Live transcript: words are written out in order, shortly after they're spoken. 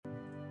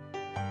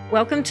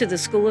Welcome to the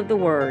School of the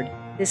Word.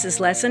 This is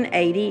Lesson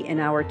 80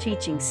 in our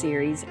teaching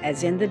series,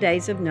 As in the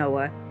Days of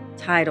Noah,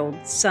 titled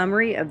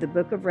Summary of the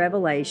Book of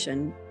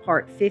Revelation,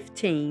 Part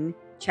 15,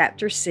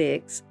 Chapter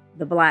 6,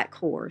 The Black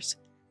Horse.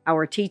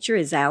 Our teacher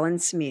is Alan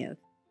Smith.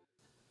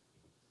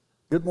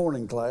 Good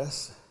morning,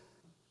 class.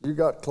 You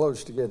got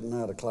close to getting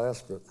out of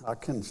class, but I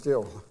can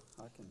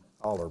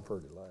holler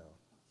pretty loud.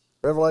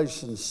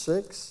 Revelation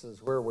 6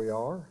 is where we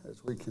are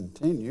as we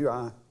continue.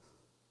 I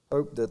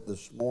hope that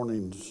this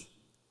morning's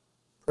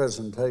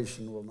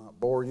presentation will not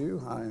bore you.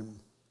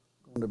 I'm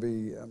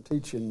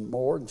teaching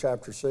more in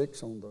chapter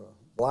 6 on the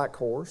black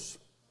horse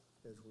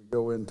as we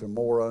go into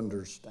more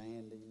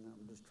understanding.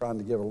 I'm just trying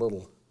to give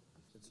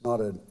it's not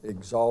an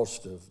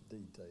exhaustive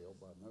detail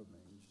by no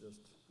means.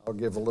 I'll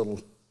give a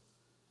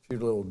few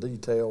little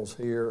details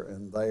here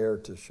and there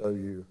to show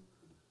you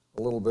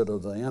a little bit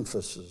of the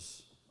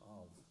emphasis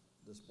of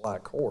this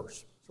black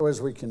horse. So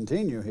as we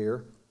continue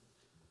here,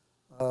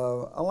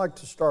 I like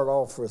to start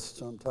off with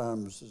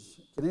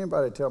can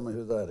anybody tell me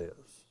who that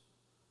is?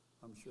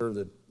 I'm sure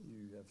that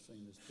you have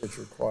seen this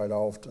picture quite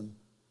often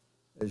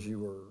as you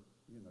were,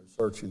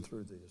 searching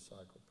through the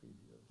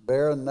encyclopedia.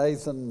 Baron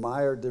Nathan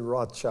Meyer de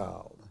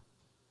Rothschild.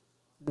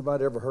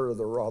 Anybody ever heard of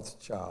the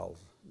Rothschild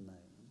name?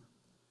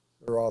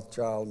 The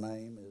Rothschild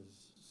name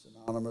is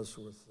synonymous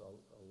with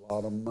a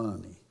lot of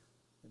money.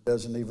 It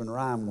doesn't even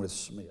rhyme with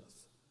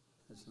Smith.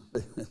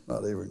 It's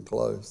not even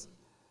close.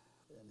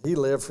 He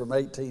lived from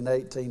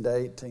 1818 to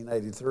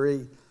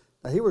 1883.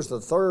 Now, he was the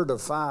third of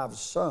five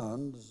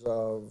sons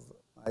of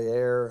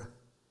Mayer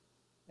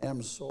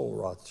Amschel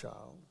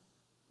Rothschild.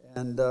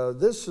 And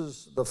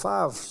the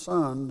five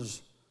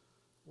sons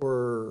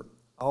were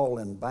all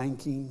in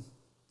banking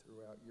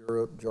throughout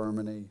Europe,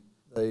 Germany.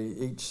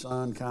 Each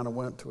son kind of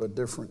went to a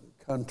different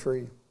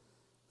country.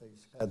 They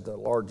had the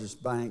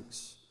largest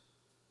banks.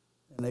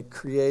 And it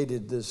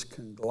created this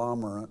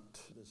conglomerate,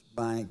 this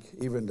bank.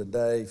 Even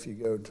today, if you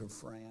go to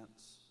France,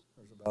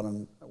 about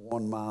a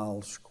 1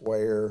 mile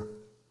square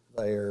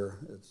there.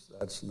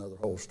 That's another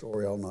whole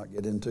story I'll not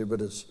get into, but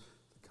it's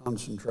the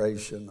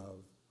concentration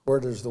of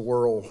where does the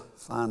world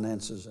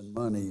finances and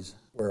monies,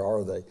 where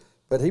are they?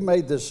 But he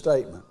made this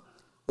statement,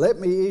 "Let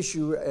me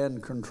issue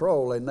and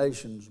control a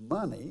nation's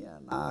money,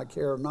 and I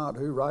care not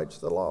who writes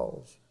the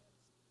laws."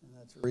 And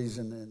that's the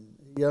reason, and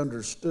he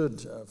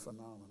understood a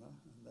phenomena,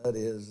 and that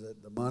is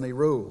that the money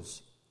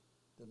rules.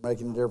 It doesn't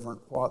make any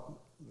difference what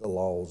the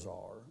laws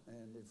are.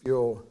 And if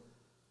you'll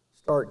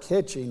start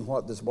catching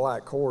what this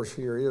black horse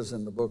here is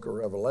in the book of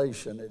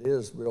Revelation, it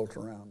is built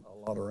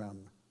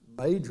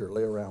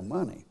majorly around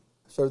money.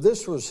 So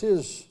this was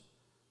his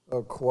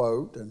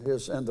quote, and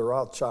the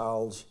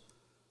Rothschilds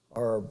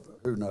are,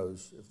 who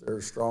knows if they're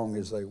as strong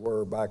as they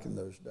were back in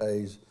those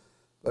days,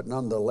 but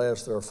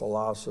nonetheless their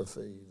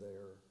philosophy,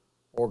 their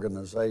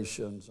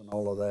organizations and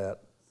all of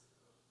that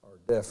are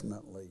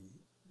definitely,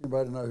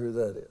 anybody know who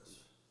that is?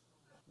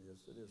 Yes,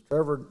 it is.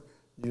 Trevor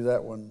knew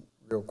that one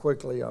real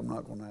quickly. I'm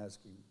not going to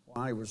ask him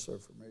why he was so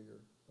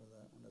familiar with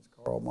that one. That's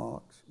Karl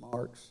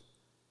Marx.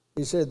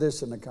 He said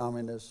this in the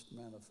Communist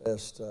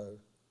Manifesto: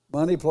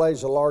 "Money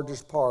plays the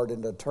largest part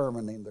in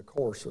determining the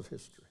course of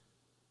history."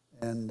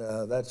 And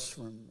that's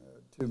from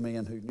two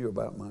men who knew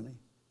about money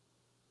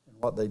and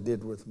what they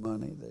did with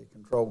money. They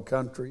controlled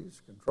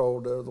countries,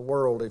 controlled the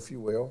world, if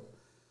you will.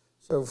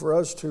 So for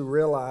us to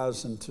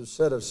realize and to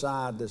set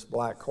aside this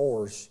black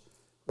horse,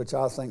 which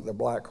I think the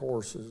black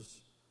horse is,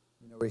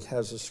 he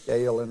has a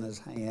scale in his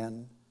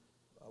hand.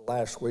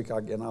 Last week,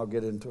 I'll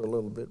get into a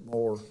little bit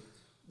more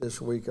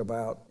this week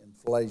about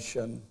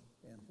inflation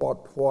and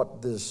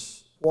what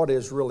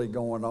is really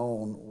going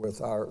on with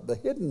the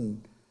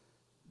hidden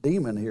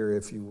demon here,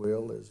 if you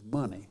will, is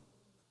money.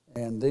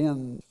 And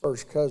then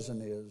first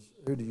cousin is,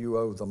 who do you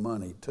owe the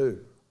money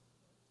to?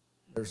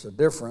 There's a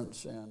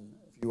difference in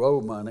if you owe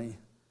money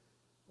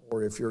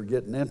or if you're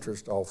getting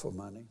interest off of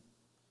money.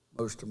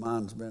 Most of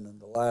mine's been in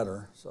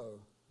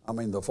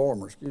the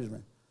former, excuse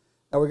me.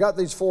 Now, we got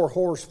these four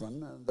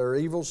horsemen. They're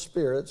evil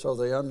spirits of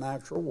the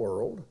unnatural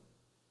world,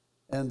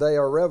 and they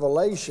are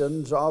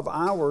revelations of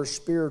our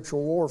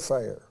spiritual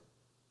warfare.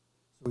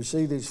 So we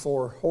see these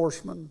four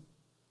horsemen.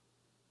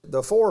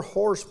 The four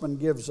horsemen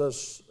gives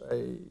us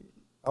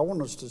I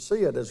want us to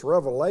see it as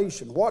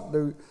revelation.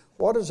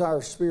 What is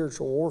our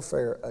spiritual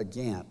warfare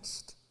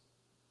against?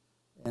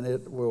 And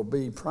it will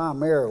be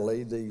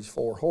primarily these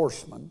four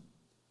horsemen.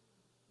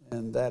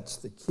 And that's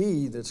the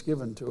key that's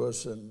given to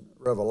us in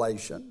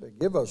Revelation, to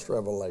give us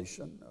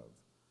revelation of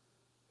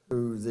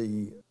who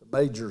the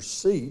major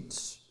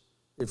seats,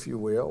 if you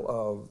will,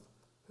 of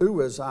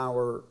who is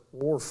our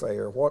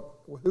warfare,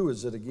 who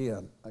is it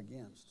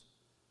against.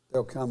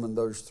 They'll come in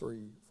those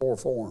four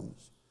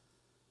forms.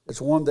 It's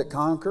one that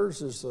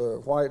conquers, is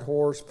the white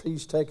horse,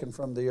 peace taken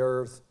from the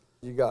earth.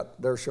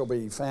 There shall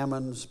be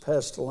famines,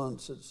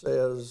 pestilence, it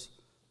says,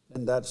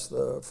 and that's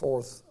the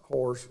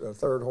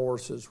third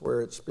horse is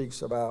where it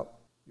speaks about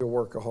you'll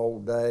work a whole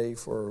day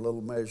for a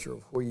little measure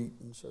of wheat,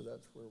 and so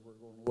that's where we're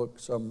going to look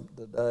some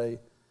today.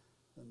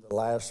 And the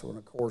last one,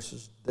 of course,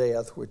 is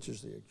death, which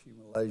is the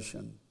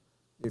accumulation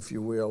if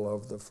you will,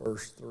 of the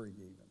first three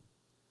even.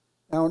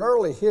 Now, in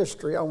early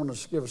history, I want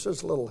to give us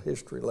just a little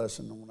history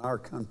lesson on our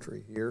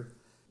country here.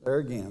 There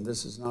again,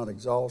 this is not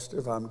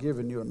exhaustive. I'm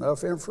giving you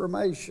enough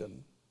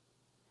information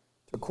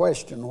to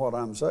question what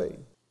I'm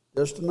saying.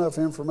 Just enough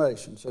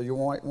information. So you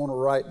might want to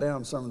write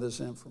down some of this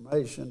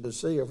information to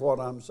see if what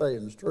I'm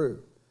saying is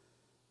true.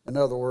 In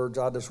other words,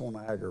 I just want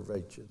to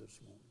aggravate you this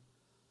morning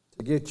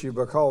to get you,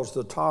 because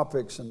the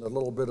topics and the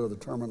little bit of the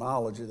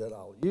terminology that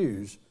I'll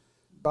use,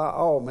 by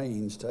all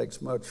means,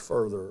 takes much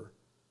further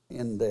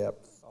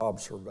in-depth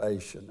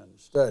observation and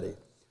study.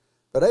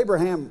 But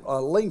Abraham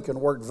Lincoln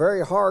worked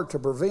very hard to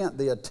prevent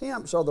the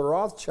attempts of the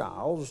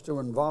Rothschilds to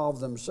involve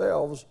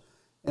themselves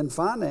in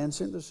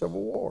financing the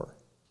Civil War.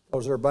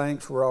 Because their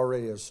banks were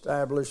already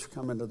established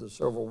coming to the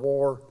Civil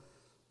War.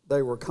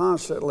 They were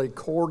constantly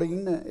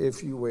courting,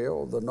 if you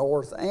will, the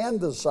North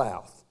and the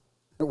South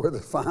with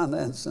the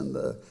finance, and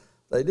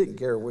they didn't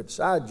care which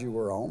side you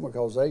were on,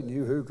 because they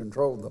knew who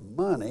controlled the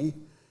money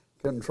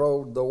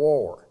controlled the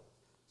war.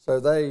 So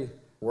they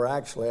were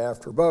actually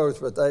after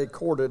both, but they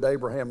courted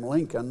Abraham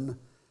Lincoln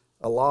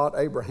a lot.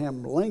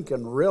 Abraham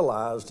Lincoln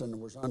realized and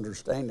was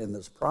understanding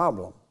this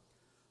problem.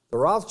 The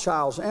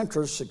Rothschilds'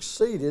 interests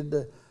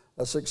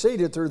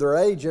succeeded through their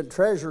agent,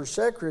 Treasury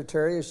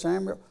Secretary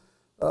Samuel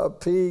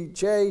P.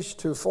 Chase,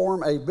 to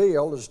form a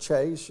bill. As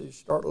Chase, you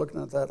start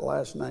looking at that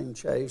last name,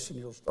 Chase, and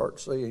you'll start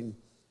seeing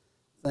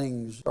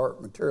things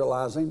start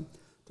materializing,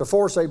 to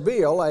force a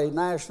bill, a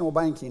National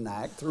Banking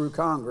Act, through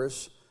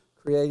Congress,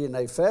 creating a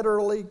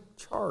federally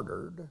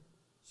chartered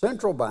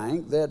central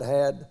bank that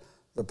had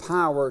the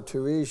power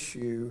to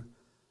issue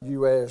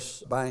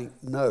U.S. bank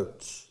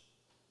notes.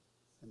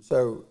 And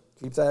so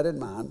keep that in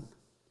mind.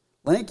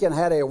 Lincoln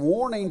had a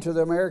warning to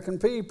the American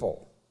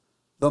people.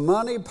 The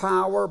money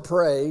power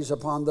preys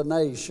upon the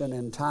nation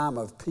in time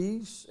of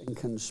peace and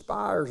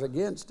conspires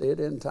against it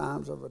in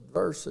times of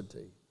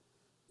adversity.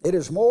 It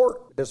is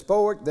more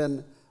despotic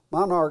than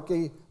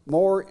monarchy,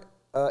 more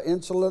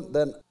insolent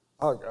than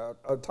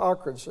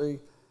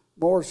autocracy,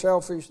 more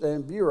selfish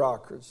than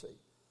bureaucracy.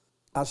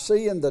 I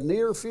see in the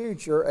near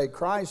future a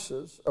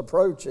crisis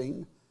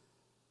approaching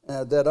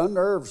that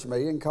unnerves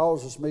me and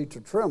causes me to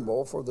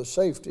tremble for the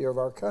safety of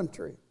our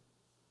country.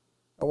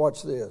 Now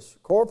watch this.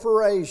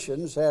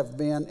 Corporations have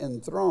been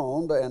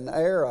enthroned, an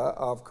era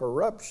of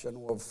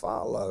corruption will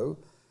follow,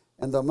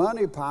 and the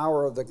money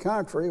power of the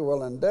country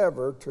will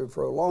endeavor to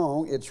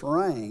prolong its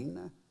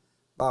reign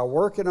by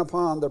working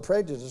upon the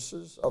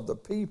prejudices of the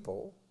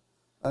people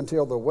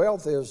until the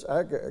wealth is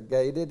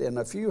aggregated in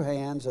a few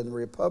hands and the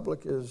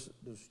republic is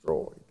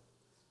destroyed.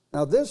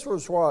 Now this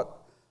was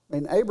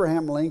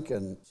Abraham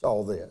Lincoln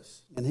saw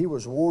this, and he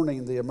was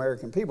warning the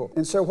American people.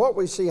 And so what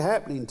we see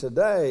happening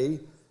today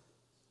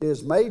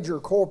is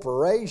major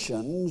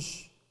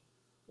corporations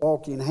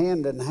walking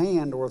hand in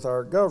hand with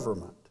our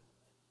government.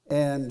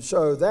 And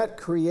so that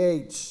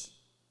creates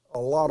a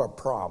lot of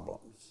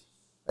problems.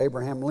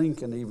 Abraham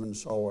Lincoln even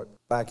saw it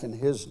back in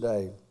his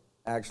day.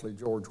 Actually,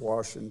 George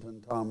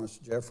Washington, Thomas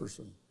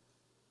Jefferson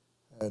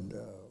had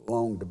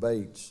long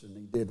debates, and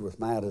he did with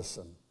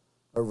Madison,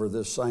 over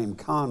this same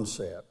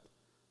concept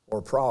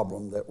or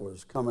problem that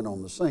was coming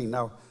on the scene.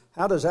 Now,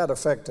 how does that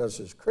affect us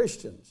as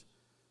Christians?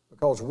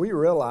 Because we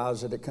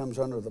realize that it comes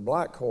under the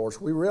black horse.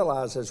 We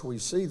realize as we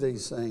see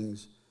these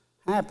things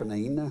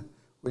happening,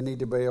 we need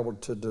to be able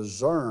to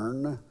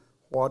discern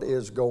what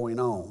is going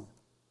on.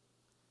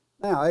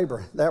 Now,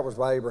 that was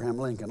by Abraham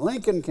Lincoln.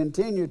 Lincoln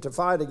continued to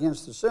fight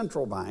against the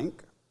central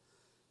bank,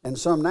 and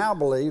some now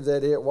believe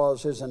that it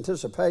was his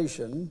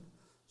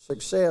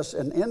success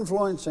in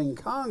influencing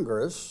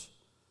Congress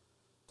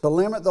to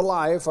limit the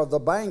life of the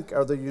Bank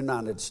of the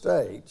United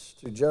States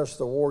to just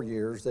the war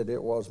years that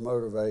it was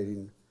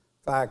motivating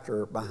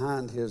factor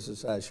behind his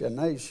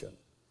assassination.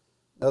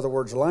 In other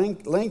words,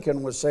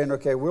 Lincoln was saying,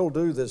 okay, we'll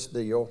do this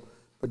deal,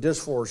 but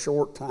just for a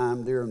short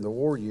time during the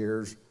war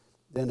years,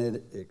 then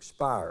it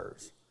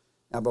expires.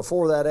 Now,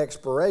 before that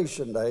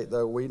expiration date,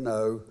 though, we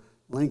know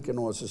Lincoln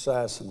was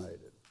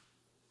assassinated.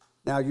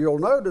 Now, you'll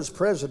notice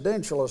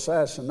presidential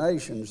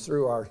assassinations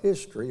through our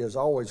history is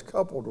always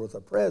coupled with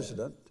a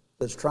president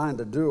that's trying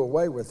to do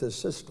away with his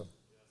system.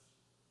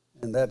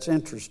 And that's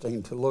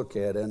interesting to look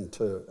at and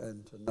to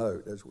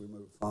note as we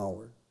move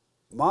forward.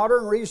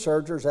 Modern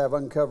researchers have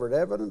uncovered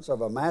evidence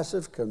of a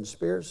massive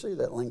conspiracy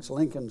that links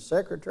Lincoln's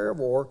Secretary of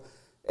War,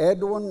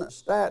 Edwin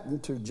Stanton,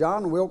 to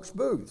John Wilkes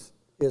Booth.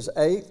 His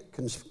 8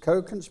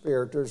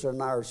 co-conspirators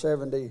and our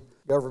 70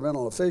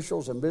 governmental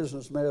officials and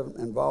businessmen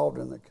involved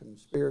in the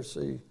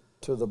conspiracy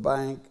to the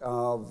Bank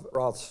of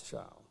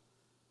Rothschild.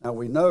 Now,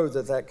 we know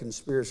that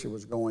conspiracy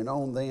was going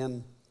on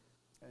then,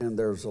 and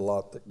there's a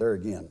lot there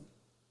again.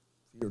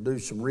 If you do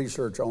some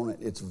research on it,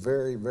 it's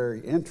very,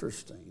 very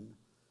interesting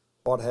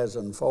what has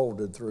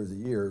unfolded through the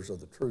years of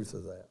the truth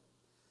of that.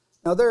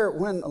 Now,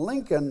 when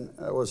Lincoln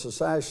was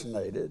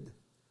assassinated,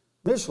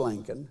 Miss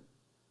Lincoln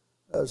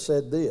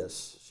said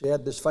this. She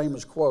had this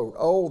famous quote,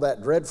 "Oh,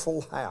 that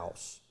dreadful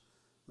house."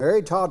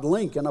 Mary Todd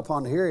Lincoln,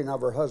 upon hearing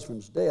of her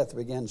husband's death,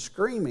 began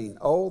screaming,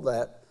 "Oh,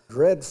 that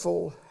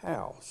dreadful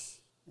house."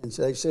 And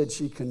so they said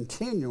she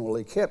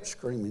continually kept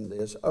screaming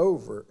this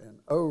over and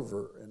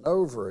over and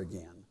over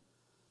again.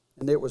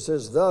 And it was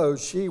as though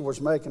she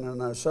was making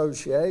an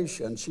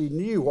association. She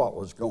knew what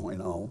was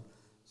going on.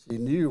 She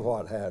knew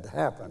what had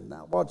happened.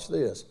 Now, watch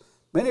this.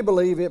 Many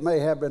believe it may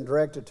have been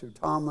directed to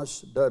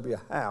Thomas W.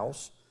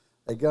 House,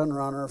 a gun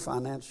runner,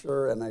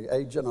 financier, and an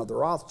agent of the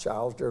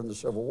Rothschilds during the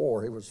Civil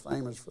War. He was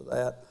famous for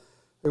that,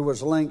 who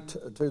was linked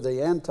to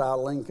the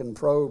anti-Lincoln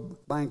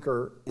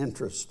pro-banker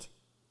interest.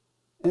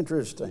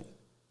 Interesting.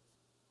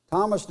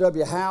 Thomas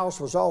W. House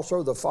was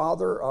also the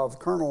father of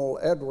Colonel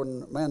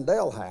Edwin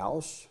Mandell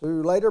House,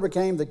 who later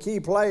became the key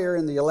player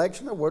in the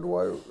election of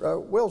Woodrow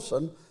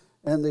Wilson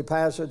and the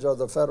passage of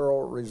the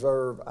Federal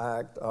Reserve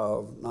Act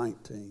of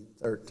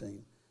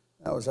 1913.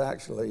 That was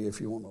actually,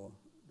 if you want to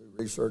do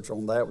research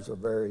on that, was a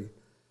very,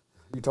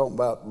 you're talking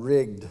about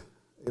rigged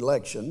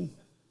election.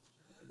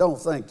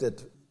 Don't think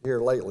that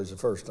here lately is the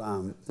first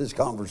time this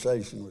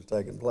conversation was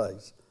taking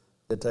place.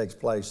 It takes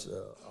place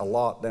a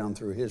lot down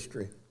through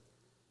history,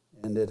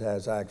 and it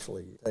has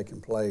actually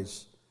taken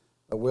place.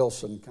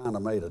 Wilson kind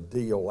of made a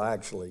deal,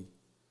 actually,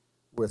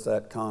 with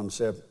that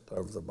concept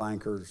of the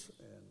bankers,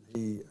 and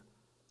he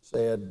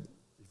said,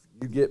 if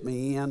you get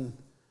me in,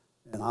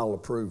 and I'll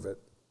approve it.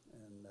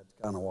 And that's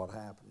kind of what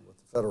happened with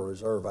the Federal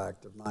Reserve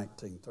Act of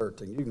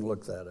 1913. You can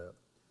look that up.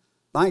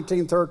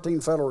 1913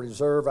 Federal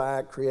Reserve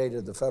Act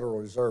created the Federal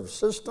Reserve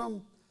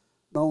System,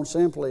 known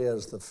simply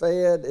as the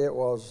Fed. It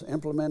was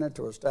implemented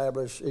to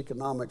establish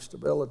economic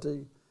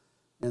stability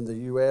in the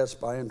U.S.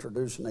 by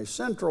introducing a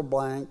central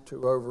bank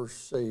to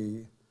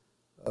oversee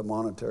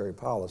monetary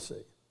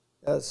policy.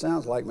 That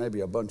sounds like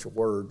maybe a bunch of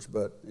words,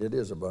 but it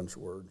is a bunch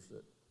of words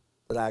that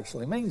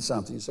actually means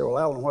something. You say, well,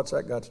 Alan, what's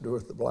that got to do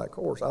with the black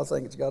horse? I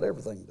think it's got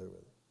everything to do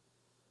with it.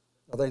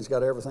 I think it's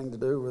got everything to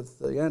do with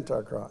the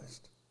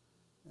Antichrist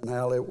and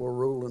how it will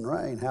rule and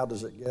reign. How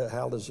does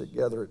it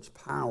gather its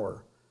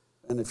power?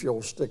 And if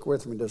you'll stick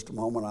with me just a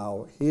moment,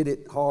 I'll hit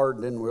it hard,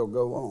 and then we'll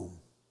go on.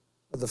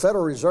 But the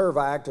Federal Reserve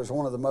Act is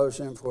one of the most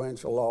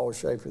influential laws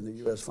shaping the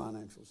U.S.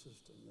 financial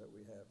system that we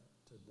have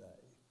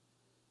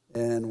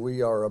today. And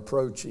we are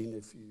approaching,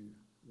 if you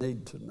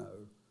need to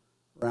know,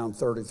 around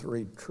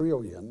 $33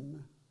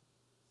 trillion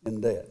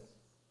in debt.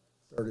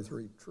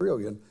 $33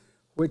 trillion,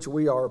 which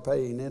we are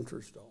paying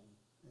interest on.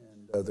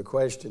 And the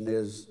question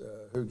is,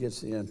 who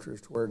gets the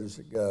interest? Where does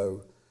it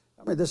go?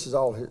 I mean, this is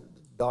all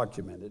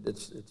documented.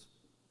 It's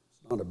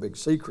not a big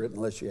secret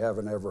unless you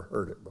haven't ever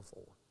heard it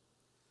before.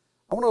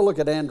 I want to look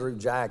at Andrew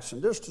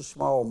Jackson, just a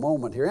small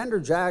moment here.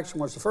 Andrew Jackson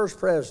was the first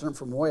president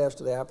from west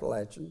of the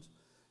Appalachians.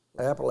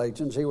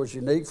 He was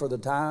unique for the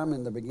time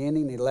in the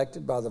beginning,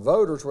 elected by the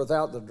voters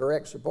without the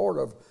direct support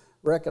of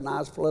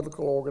recognized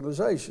political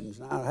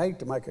organizations. Now, I hate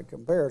to make a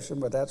comparison,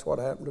 but that's what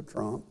happened to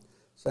Trump.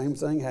 Same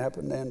thing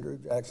happened to Andrew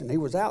Jackson. He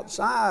was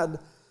outside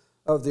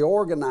of the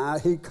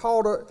organized. He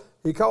called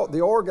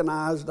the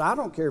organized. I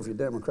don't care if you're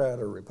Democrat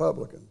or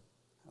Republican.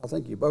 I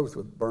think you both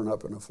would burn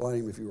up in a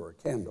flame if you were a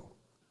candle.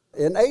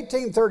 In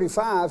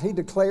 1835, he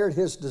declared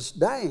his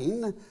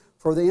disdain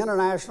for the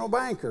international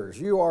bankers.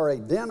 You are a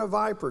den of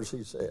vipers,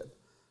 he said.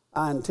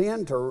 I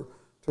intend to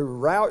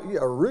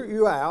root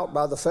you out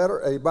by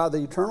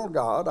the eternal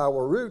God. I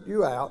will root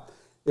you out.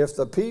 If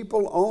the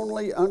people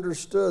only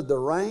understood the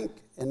rank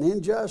and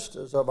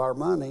injustice of our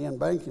money and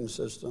banking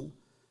system,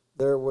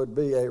 there would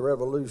be a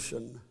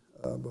revolution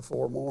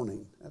before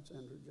morning. That's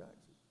Andrew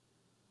Jackson.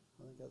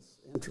 I think that's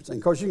interesting,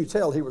 because you can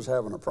tell he was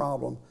having a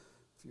problem.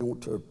 If you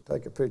want to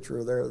take a picture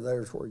of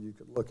there's where you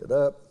could look it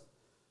up.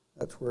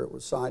 That's where it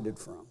was cited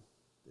from.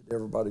 Did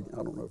everybody,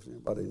 I don't know if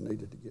anybody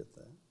needed to get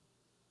that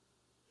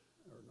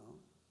or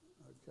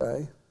not.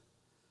 Okay.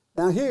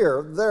 Now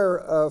here,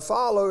 there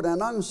followed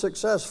an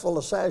unsuccessful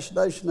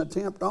assassination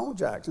attempt on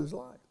Jackson's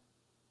life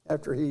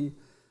after he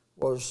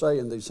was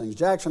saying these things.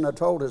 Jackson had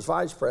told his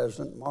vice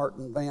president,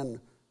 Martin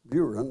Van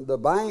Buren, the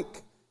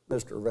bank,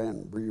 Mr.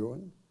 Van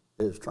Buren,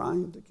 is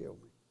trying to kill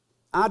me.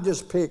 I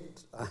just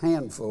picked a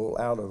handful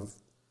out of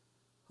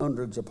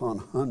hundreds upon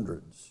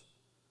hundreds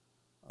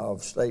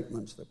of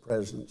statements that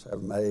presidents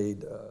have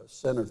made,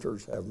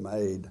 senators have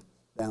made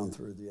down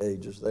through the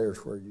ages.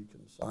 There's where you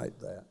can cite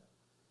that.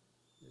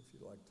 If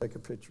you'd like to take a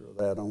picture of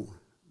that,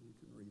 you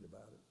can read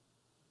about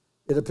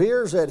it. It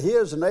appears that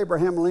his and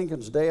Abraham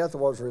Lincoln's death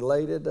was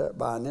related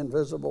by an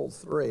invisible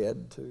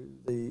thread to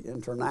the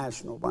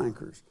international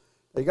bankers.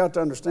 You got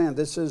to understand,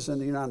 this is in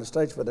the United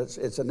States, but it's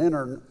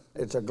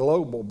a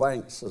global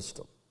bank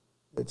system.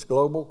 It's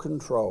global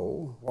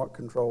control. What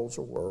controls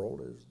the world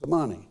is the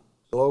money.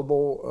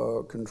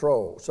 Global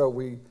control. So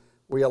we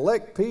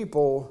elect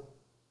people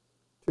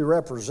to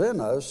represent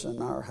us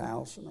in our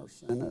House and our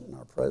Senate and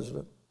our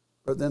President.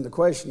 But then the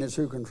question is,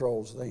 who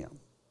controls them?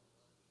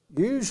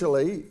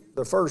 Usually,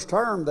 the first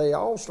term, they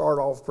all start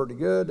off pretty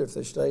good if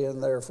they stay in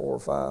there 4 or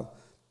 5.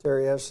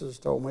 Terry Estes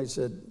told me, he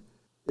said,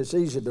 it's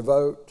easy to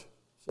vote.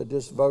 He said,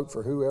 just vote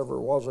for whoever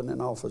wasn't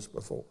in office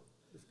before.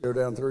 Just go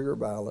down through your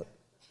ballot.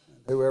 And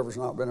whoever's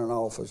not been in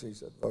office, he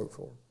said, vote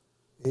for.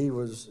 He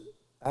was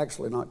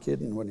actually not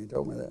kidding when he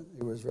told me that.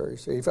 He was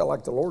he felt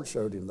like the Lord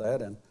showed him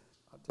that, and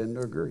I tend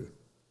to agree.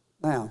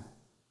 Now,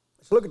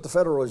 let's look at the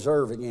Federal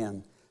Reserve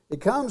again. It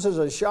comes as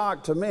a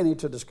shock to many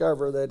to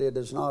discover that it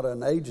is not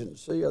an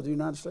agency of the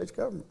United States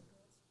government.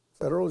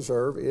 Federal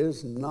Reserve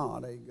is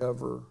not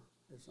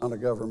it's not a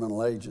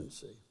governmental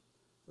agency.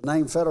 The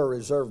name Federal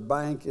Reserve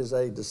Bank is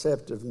a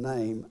deceptive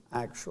name,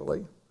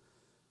 actually.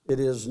 It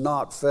is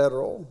not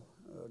federal,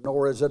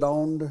 nor is it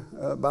owned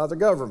by the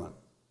government.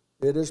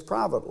 It is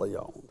privately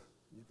owned.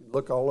 You can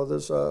look all of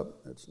this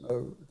up. It's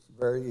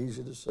very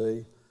easy to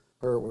see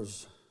where it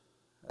was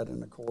had in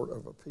the Court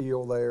of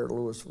Appeal there,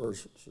 Lewis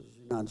versus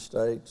United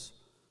States,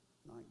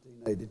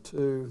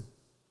 1982.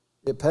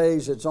 It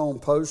pays its own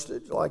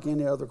postage like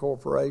any other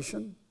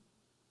corporation.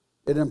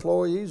 Its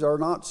employees are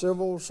not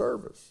civil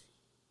service.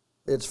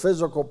 Its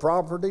physical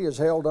property is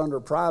held under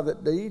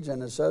private deeds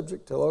and is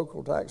subject to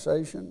local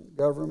taxation.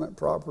 Government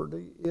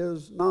property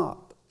is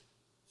not.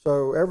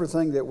 So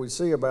everything that we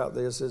see about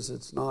this is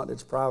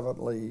it's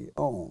privately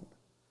owned.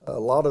 A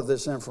lot of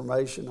this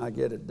information I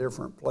get at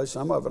different places.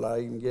 Some of it I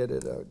even get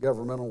at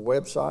governmental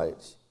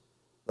websites.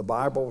 The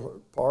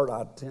Bible part,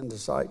 I tend to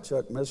cite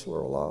Chuck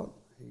Missler a lot.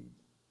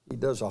 He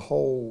has a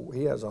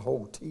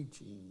whole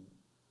teaching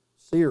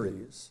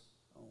series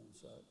on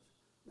such.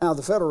 Now,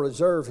 the Federal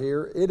Reserve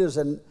here, it is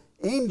an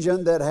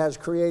engine that has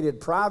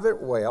created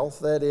private wealth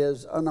that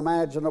is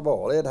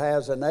unimaginable. It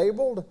has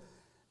enabled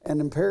an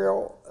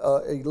imperial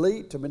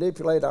elite to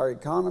manipulate our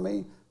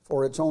economy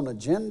for its own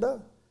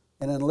agenda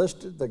and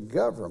enlisted the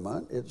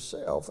government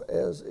itself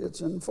as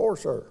its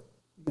enforcer.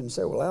 You can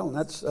say, well, Alan,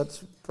 that's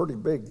a pretty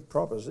big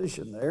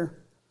proposition there.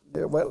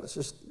 Yeah, well, it's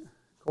just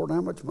according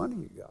to how much money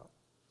you got.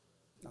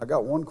 I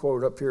got one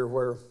quote up here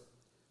where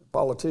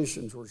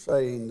politicians were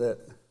saying that,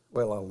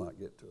 well, I'll not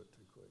get to it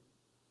too quick.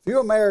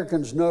 Few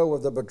Americans know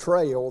of the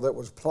betrayal that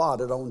was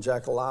plotted on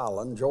Jekyll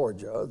Island,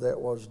 Georgia,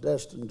 that was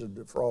destined to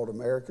defraud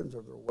Americans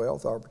of their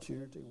wealth,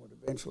 opportunity, and would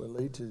eventually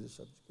lead to the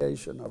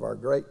subjugation of our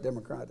great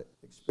democratic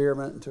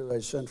experiment into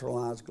a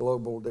centralized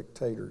global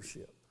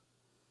dictatorship.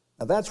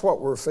 Now, that's what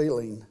we're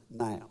feeling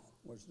now,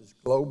 was this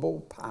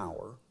global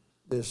power,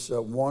 this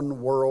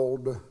one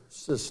world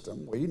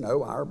system. We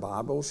know our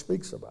Bible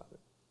speaks about it.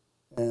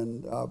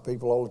 And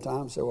people all the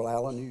time say, well,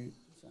 Alan, you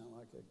sound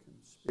like a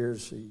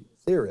conspiracy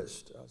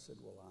theorist. I said,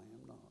 well, I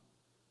am not.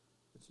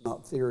 It's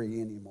not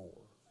theory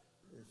anymore.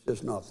 It's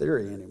just not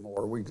theory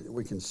anymore. We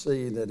can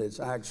see that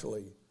it's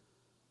actually,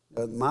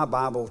 my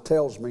Bible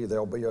tells me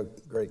there'll be a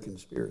great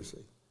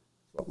conspiracy.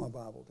 That's what my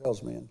Bible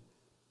tells me. And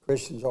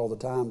Christians all the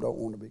time don't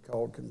want to be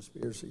called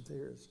conspiracy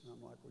theorists. And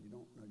I'm like, well, you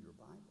don't know your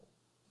Bible.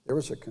 There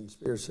was a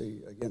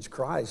conspiracy against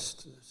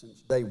Christ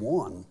since day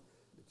one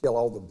to kill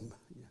all the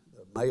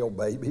male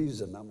babies,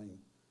 and I mean,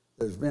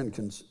 there's been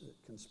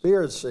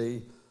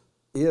conspiracy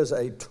is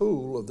a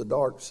tool of the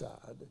dark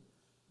side.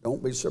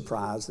 Don't be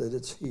surprised that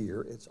it's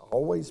here. It's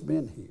always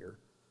been here,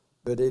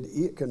 but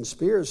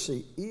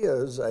conspiracy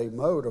is a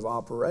mode of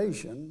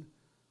operation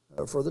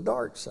for the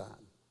dark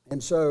side.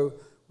 And so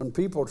when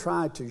people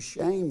try to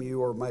shame you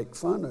or make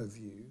fun of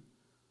you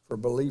for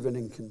believing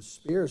in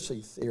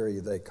conspiracy theory,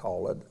 they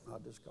call it. I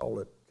just call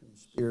it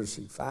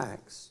conspiracy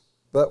facts.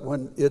 But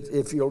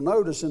if you'll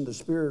notice in the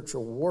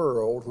spiritual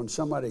world, when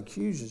somebody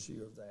accuses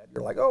you of that,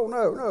 you're like, oh,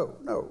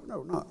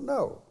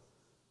 no.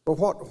 But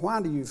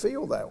why do you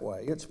feel that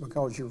way? It's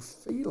because your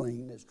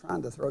feeling is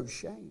trying to throw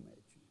shame at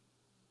you.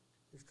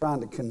 It's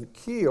trying to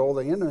kill,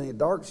 the enemy, the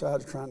dark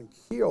side is trying to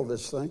kill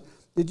this thing.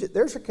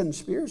 There's a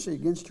conspiracy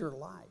against your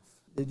life.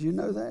 Did you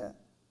know that?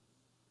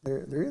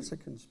 There is a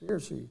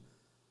conspiracy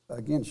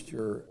against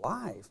your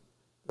life.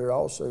 There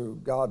also,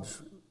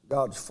 God's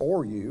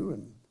for you,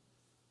 and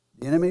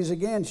the enemy's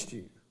against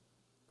you.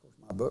 Of course,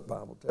 my book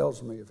Bible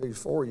tells me if he's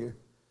for you,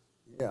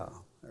 yeah,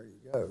 there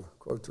you go.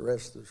 Quote the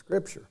rest of the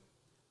scripture.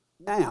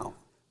 Now,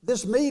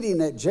 this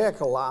meeting at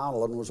Jekyll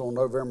Island was on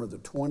November the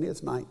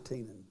 20th,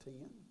 1910.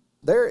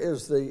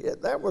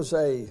 That was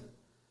a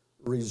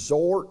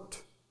resort.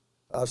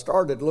 I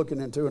started looking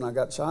into, and I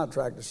got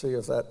sidetracked to see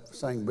if that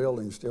same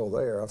building's still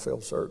there. I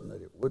feel certain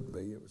that it would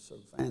be. It was so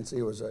fancy.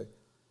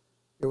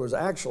 It was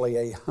actually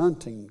a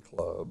hunting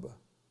club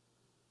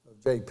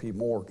of J.P.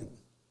 Morgan,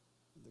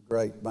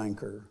 great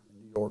banker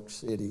in New York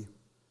City.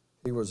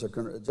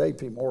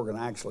 J.P. Morgan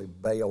actually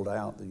bailed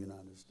out the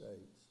United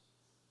States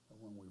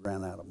when we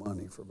ran out of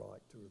money for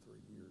like 2 or 3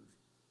 years.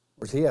 Of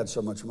course, he had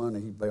so much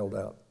money, he bailed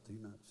out the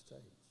United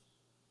States.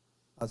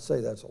 I'd say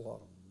that's a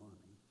lot of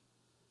money.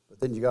 But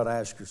then you got to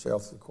ask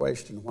yourself the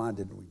question, why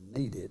did we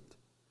need it?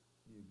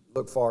 You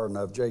look far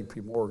enough,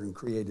 J.P. Morgan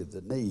created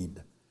the need.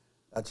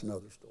 That's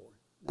another story.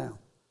 Now,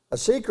 a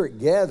secret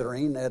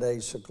gathering at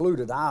a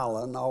secluded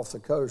island off the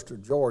coast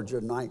of Georgia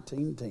in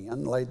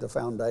 1910 laid the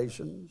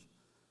foundations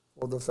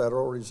for the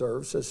Federal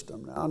Reserve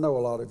System. Now, I know a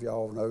lot of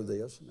y'all know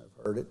this and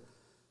have heard it,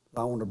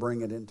 but I want to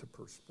bring it into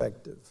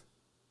perspective.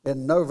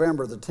 In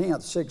November the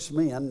 10th, 6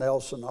 men,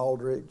 Nelson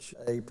Aldrich,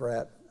 A.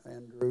 Pratt,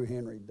 Andrew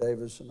Henry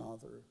Davison,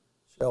 Arthur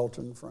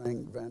Shelton,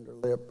 Frank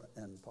Vanderlip,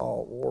 and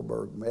Paul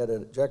Warburg met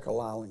at Jekyll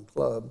Island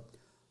Club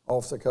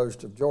off the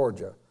coast of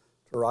Georgia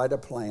to write a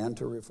plan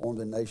to reform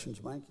the nation's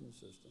banking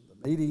system.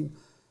 The meeting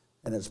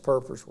and its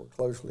purpose were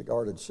closely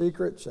guarded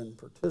secrets, and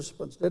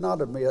participants did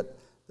not admit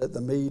that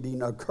the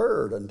meeting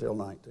occurred until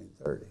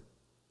 1930.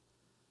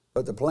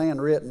 But the plan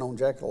written on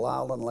Jekyll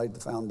Island laid the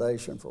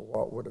foundation for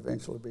what would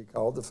eventually be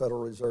called the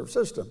Federal Reserve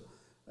System.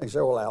 They say,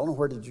 well, Alan,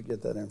 where did you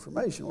get that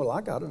information? Well,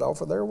 I got it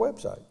off of their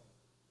website.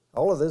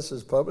 All of this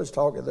is published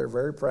talking. They're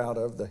very proud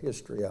of the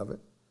history of it.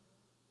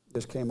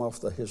 This came off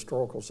the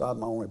historical side.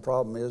 My only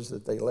problem is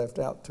that they left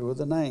out two of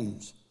the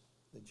names.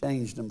 They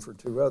changed them for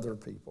two other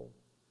people,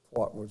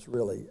 what was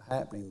really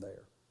happening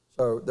there.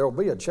 So there'll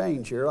be a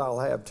change here. I'll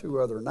have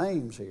two other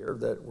names here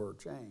that were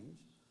changed.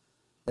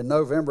 In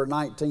November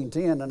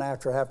 1910, and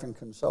after having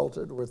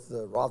consulted with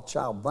the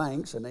Rothschild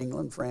banks in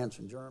England, France,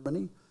 and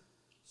Germany,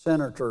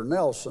 Senator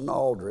Nelson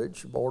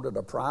Aldrich boarded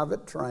a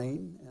private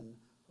train in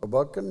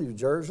Hoboken, New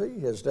Jersey.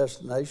 His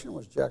destination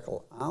was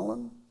Jekyll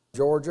Island,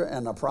 Georgia,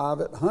 and a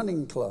private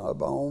hunting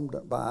club owned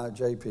by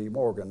J.P.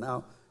 Morgan.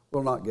 Now,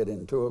 we'll not get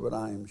into it, but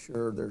I am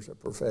sure there's a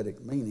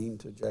prophetic meaning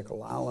to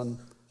Jekyll Island.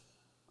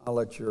 I'll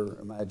let your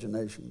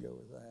imagination go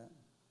with that.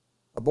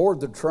 Aboard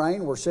the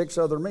train were 6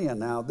 other men.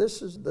 Now,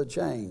 this is the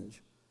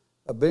change.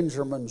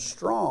 Benjamin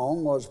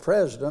Strong was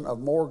president of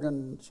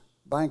Morgan's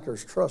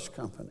Bankers Trust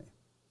Company.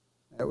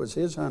 It was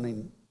his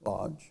hunting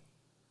lodge.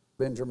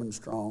 Benjamin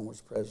Strong was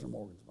president of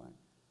Morgan's Bank.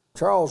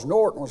 Charles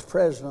Norton was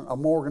president of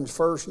Morgan's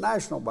First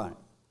National Bank.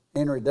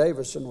 Henry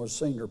Davison was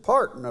senior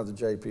partner of the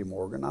J.P.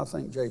 Morgan. I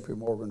think J.P.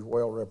 Morgan's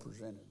well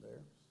represented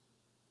there.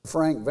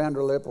 Frank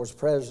Vanderlip was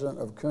president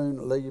of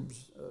Kuhn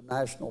Lieb's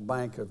National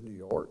Bank of New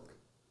York.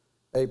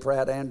 A.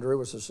 Pratt Andrew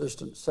was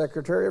assistant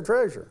secretary of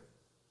Treasury.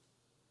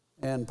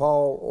 And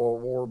Paul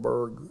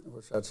Warburg,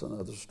 which that's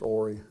another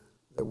story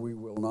that we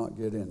will not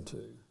get into.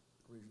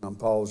 The reason I'm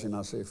pausing,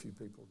 I see a few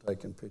people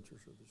taking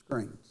pictures of the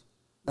screens.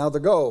 Now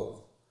the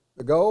goal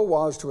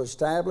was to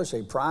establish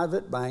a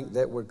private bank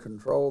that would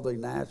control the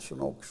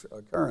national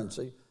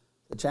currency.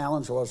 The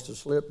challenge was to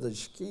slip the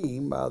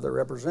scheme by the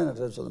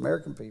representatives of the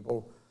American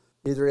people.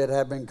 Either it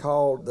had been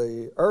called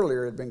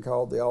earlier it had been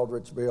called the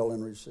Aldrich Bill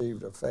and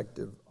received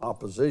effective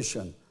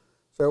opposition.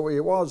 So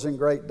it was in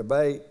great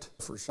debate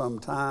for some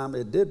time.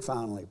 It did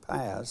finally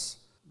pass,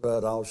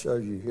 but I'll show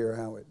you here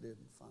how it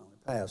didn't finally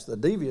pass. The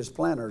devious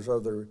planners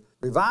of the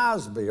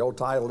revised bill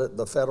titled it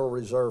the Federal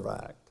Reserve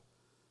Act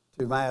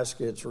to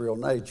mask its real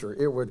nature.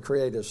 It would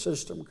create a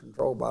system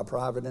controlled by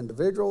private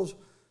individuals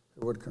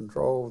who would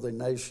control the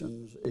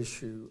nation's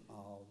issue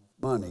of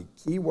money.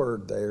 Key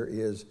word there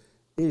is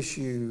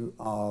issue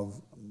of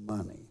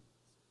money.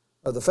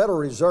 The Federal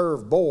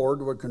Reserve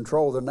Board would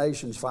control the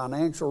nation's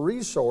financial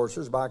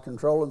resources by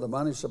controlling the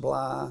money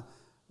supply,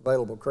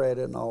 available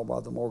credit, and all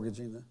by the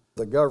mortgaging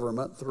the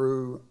government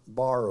through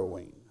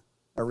borrowing.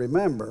 Now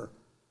remember,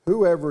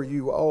 whoever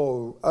you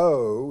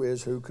owe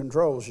is who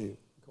controls you,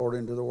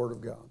 according to the Word of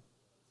God.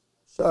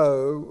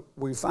 So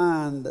we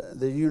find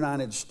the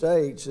United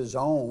States is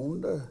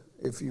owned,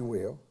 if you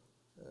will.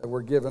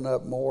 We're giving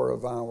up more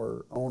of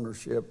our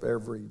ownership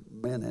every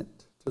minute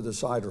to the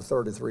site of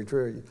 $33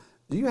 trillion.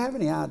 Do you have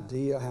any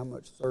idea how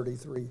much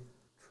 $33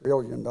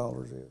 trillion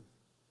is?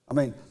 I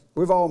mean,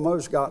 we've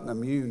almost gotten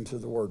immune to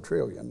the word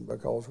trillion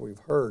because we've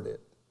heard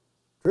it.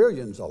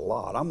 Trillion's a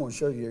lot. I'm going to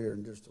show you here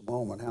in just a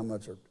moment how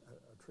much a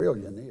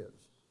trillion is.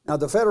 Now,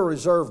 the Federal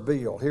Reserve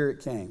Bill, here it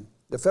came.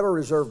 The Federal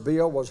Reserve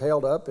Bill was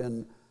held up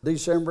in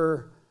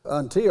December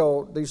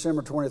until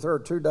December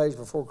 23rd, 2 days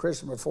before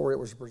Christmas, before it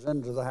was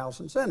presented to the House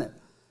and Senate.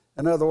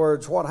 In other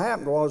words, what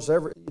happened was,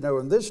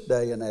 in this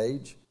day and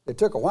age, it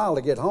took a while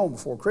to get home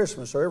before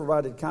Christmas, so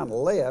everybody had kind of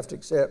left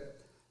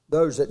except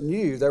those that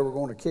knew they were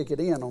going to kick it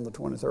in on the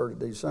 23rd of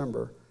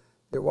December.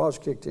 It was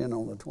kicked in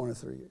on the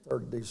 23rd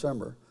of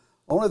December.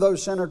 Only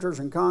those senators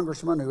and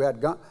congressmen who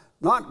had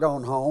not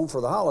gone home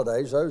for the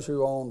holidays, those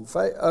who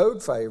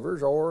owed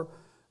favors or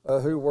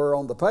who were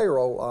on the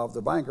payroll of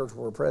the bankers,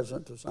 were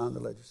present to sign the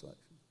legislation.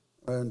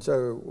 And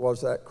so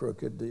was that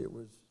crooked? It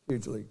was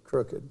hugely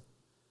crooked.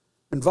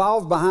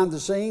 Involved behind the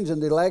scenes in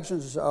the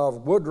elections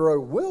of Woodrow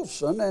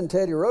Wilson and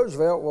Teddy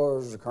Roosevelt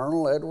was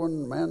Colonel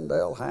Edwin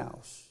Mandell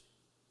House,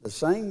 the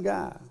same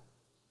guy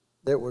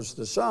that was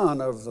the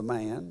son of the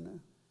man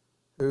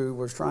who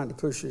was trying to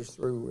push this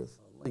through with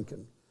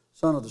Lincoln,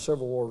 son of the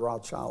Civil War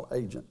Rothschild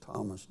agent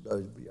Thomas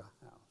W.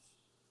 House.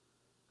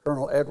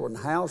 Colonel Edwin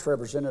House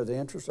represented the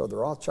interests of the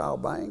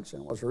Rothschild banks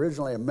and was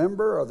originally a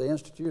member of the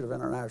Institute of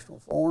International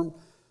Forum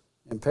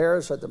in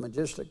Paris at the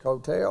Majestic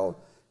Hotel.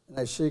 In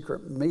a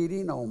secret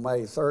meeting on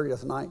May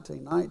 30th,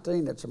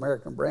 1919, its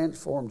American branch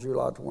formed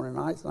July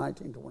 29th,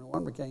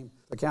 1921, became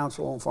the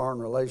Council on Foreign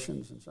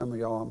Relations, and some of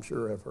y'all, I'm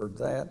sure, have heard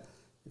that.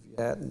 If you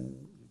hadn't,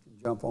 you can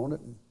jump on it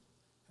and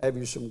have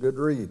you some good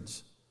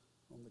reads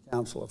on the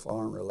Council of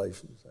Foreign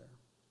Relations there.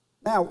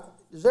 Now,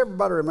 does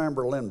everybody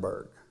remember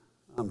Lindbergh?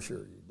 I'm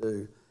sure you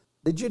do.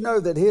 Did you know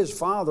that his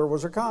father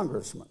was a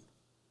congressman?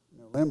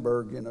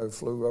 Lindbergh,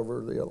 flew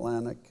over the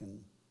Atlantic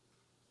and,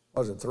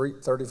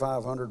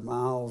 3,500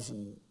 miles,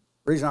 and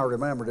the reason I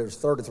remembered it was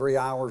 33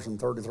 hours and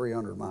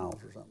 3,300 miles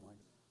or something like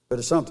that. But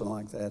it's something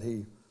like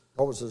that.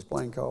 What was his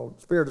plane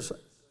called? Spirit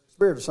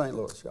of St.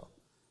 Louis, y'all.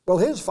 Well,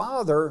 his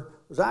father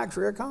was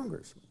actually a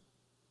congressman.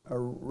 a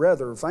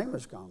rather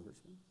famous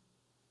congressman.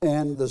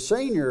 And the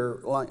senior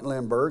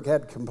Lindbergh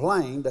had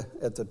complained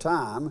at the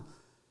time,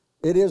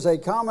 "It is a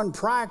common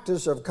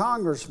practice of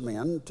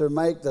congressmen to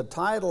make the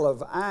title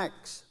of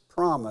acts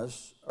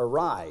promise a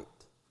right,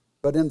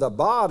 but in the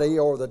body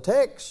or the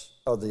text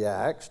of the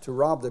acts to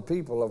rob the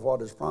people of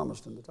what is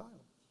promised in the title."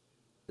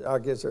 I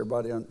guess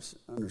everybody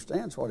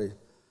understands what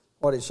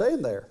he's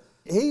saying there.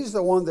 He's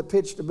the one that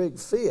pitched a big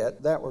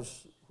fit. That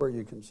was where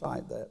you can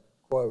cite that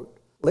quote.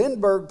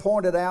 Lindbergh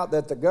pointed out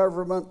that the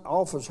government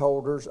office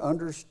holders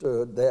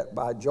understood that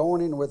by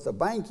joining with the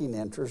banking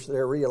interests,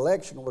 their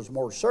reelection was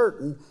more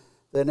certain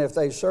than if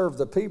they served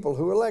the people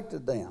who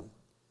elected them,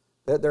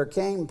 that their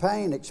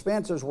campaign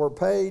expenses were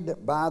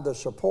paid by the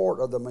support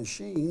of the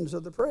machines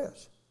of the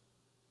press.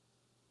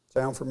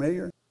 Sound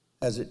familiar?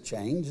 Has it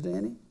changed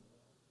any?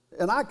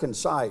 And I can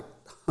cite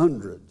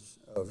hundreds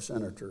of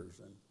senators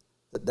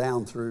that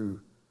down through,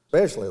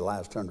 especially the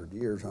last 100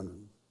 years,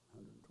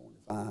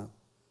 125.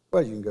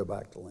 Well, you can go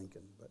back to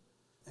Lincoln, but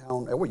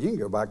you can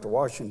go back to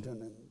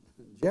Washington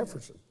and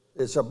Jefferson.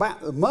 It's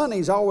about,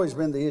 money's always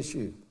been the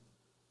issue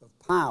of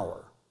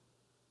power.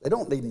 They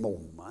don't need more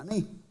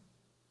money.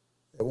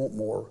 They want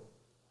more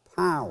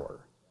power.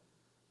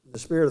 The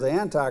spirit of the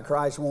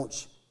Antichrist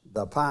wants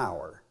the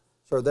power.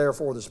 So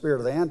therefore, the spirit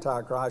of the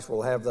Antichrist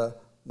will have the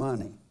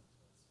money.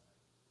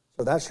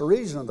 So that's the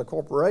reason of the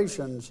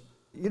corporations.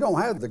 You don't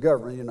have the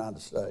government of the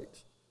United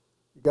States.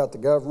 You got the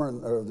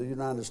government of the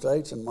United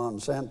States and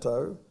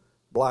Monsanto,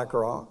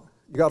 BlackRock.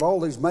 You got all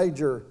these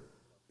major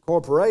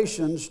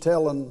corporations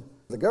telling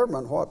the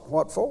government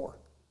what for.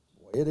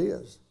 It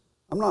is.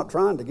 I'm not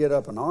trying to get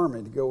up an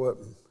army to go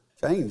up and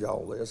change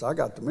all this. I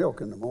got the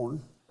milk in the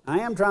morning. I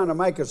am trying to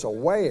make us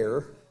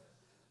aware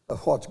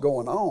of what's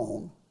going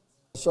on.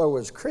 So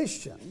as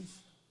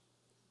Christians,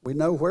 we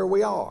know where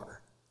we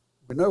are.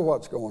 We know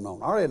what's going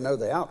on. I already know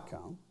the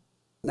outcome.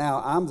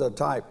 Now, I'm the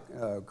type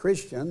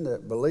Christian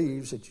that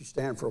believes that you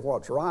stand for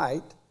what's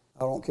right. I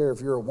don't care if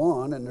you're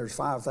one and there's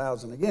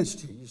 5,000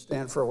 against you. You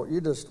stand for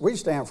we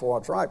stand for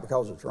what's right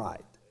because it's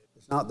right.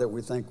 It's not that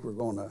we think we're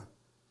going to,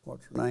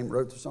 what's her name,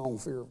 wrote the song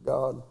Fear of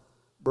God?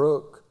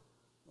 Brooke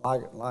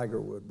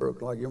Ligerwood.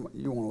 Brooke, you want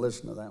to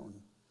listen to that one?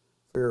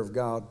 Fear of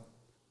God.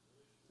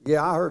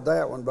 Yeah, I heard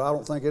that one, but I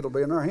don't think it'll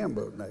be in our hymn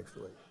book next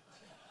week.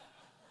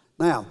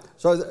 Now,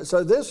 so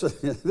this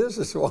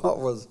is what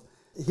was,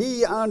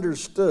 he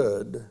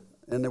understood,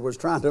 and it was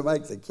trying to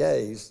make the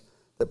case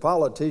that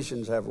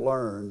politicians have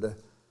learned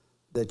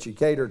that you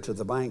cater to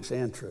the bank's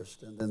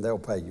interest and then they'll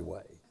pay you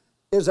way.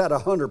 Is that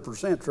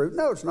 100% true?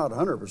 No, it's not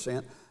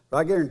 100%, but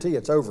I guarantee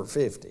it's over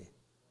 50.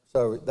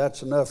 So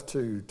that's enough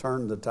to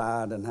turn the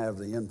tide and have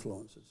the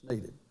influence that's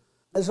needed.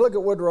 Let's look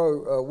at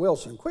Woodrow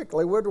Wilson.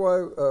 Quickly,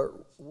 Woodrow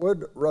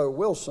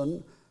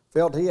Wilson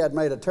felt he had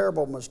made a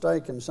terrible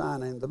mistake in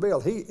signing the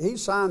bill. He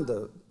signed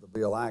the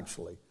bill,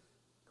 actually.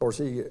 Of course,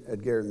 he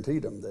had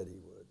guaranteed him that he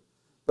would.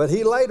 But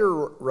he later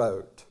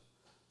wrote,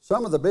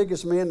 "Some of the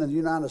biggest men in the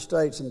United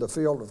States in the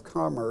field of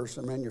commerce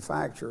and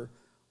manufacture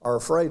are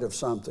afraid of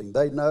something.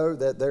 They know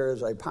that there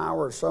is a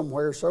power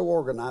somewhere so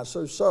organized,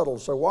 so subtle,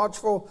 so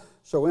watchful,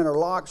 so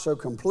interlocked, so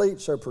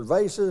complete, so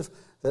pervasive,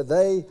 that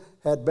they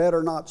had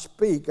better not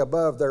speak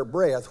above their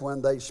breath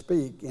when they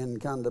speak in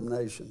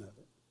condemnation of it."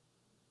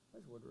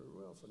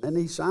 And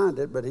he signed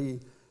it, but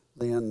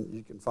then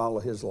you can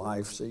follow his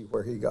life, see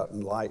where he got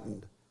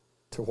enlightened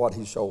to what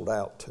he sold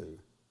out to.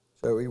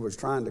 So he was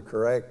trying to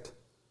correct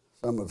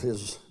some of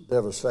his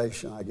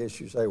devastation, I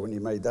guess you say, when he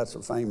made, that's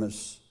a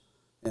famous,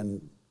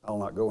 and I'll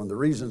not go into the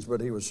reasons,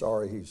 but he was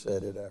sorry he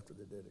said it after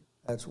they did it.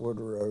 That's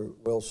Woodrow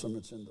Wilson.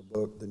 It's in the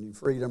book, The New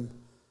Freedom,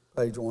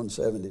 page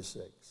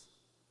 176.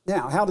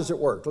 Now, how does it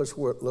work? Let's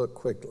look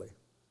quickly.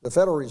 The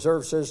Federal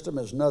Reserve System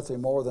is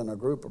nothing more than a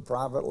group of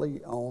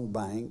privately owned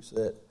banks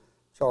that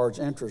charge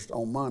interest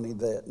on money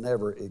that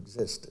never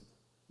existed.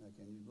 Now,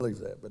 can you believe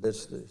that? But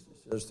it's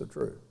just the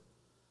truth.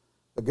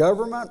 The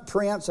government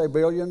prints $1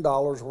 billion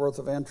worth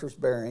of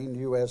interest-bearing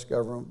U.S.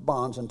 government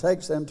bonds and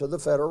takes them to the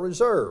Federal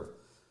Reserve.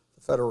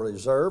 The Federal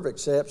Reserve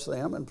accepts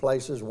them and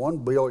places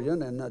 $1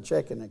 billion in a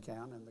checking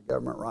account, and the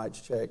government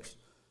writes checks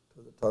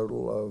to the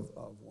total of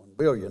 $1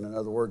 billion. In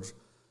other words,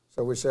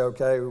 so we say,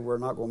 okay, we're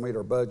not going to meet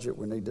our budget.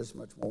 We need this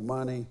much more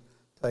money.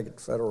 Take it to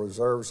the Federal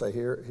Reserve. Say,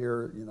 here,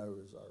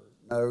 is our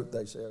note.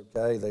 They say,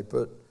 okay. They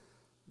put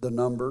the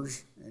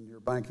numbers in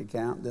your bank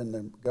account. Then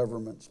the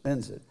government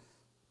spends it.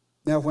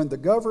 Now, when the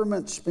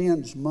government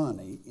spends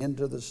money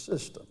into the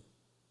system,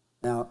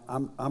 now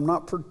I'm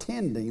not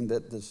pretending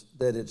that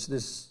it's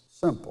this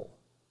simple,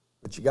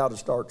 but you got to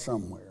start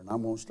somewhere, and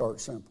I'm going to start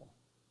simple.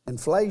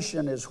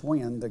 Inflation is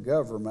when the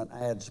government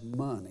adds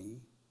money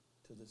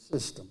to the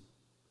system.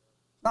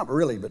 Not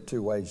really, but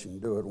two ways you can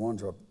do it.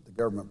 One's the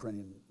government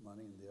printing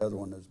money, and the other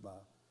one is by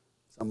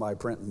somebody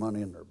printing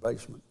money in their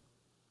basement.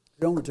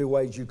 The only two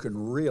ways you can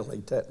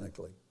really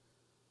technically.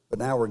 But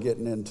now we're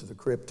getting into the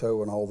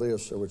crypto and all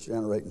this, so it's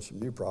generating some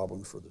new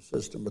problems for the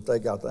system, but they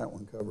got that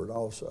one covered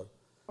also.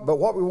 But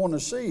what we want to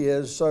see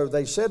is, so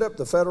they set up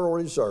the Federal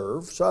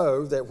Reserve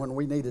so that when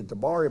we needed to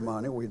borrow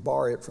money, we'd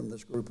borrow it from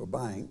this group of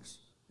banks.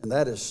 And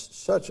that is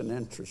such an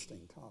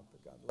interesting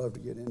topic. I'd love to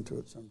get into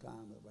it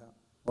sometime about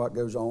what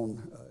goes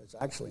on. It's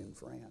actually in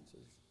France.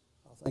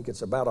 I think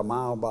it's about a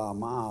mile by a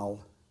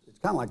mile. It's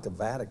kind of like the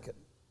Vatican.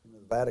 You know,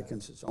 the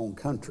Vatican's its own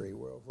country.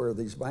 Well, where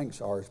these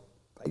banks are is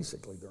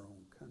basically their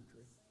own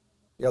country.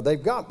 Yeah,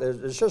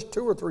 it's just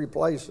 2 or 3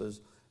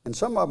 places, and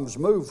some of them's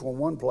moved from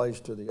one place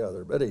to the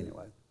other. But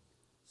anyway,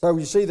 so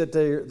you see that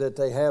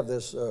they have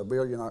this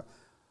billion.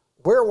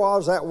 Where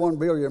was that $1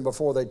 billion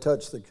before they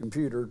touched the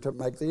computer to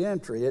make the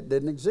entry? It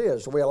didn't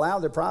exist. We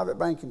allowed the private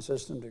banking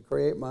system to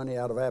create money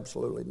out of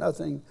absolutely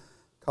nothing,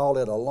 called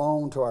it a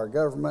loan to our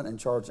government, and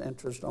charged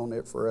interest on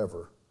it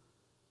forever.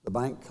 The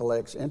bank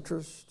collects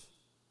interest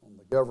on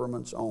the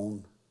government's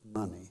own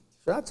money.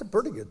 So that's a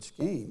pretty good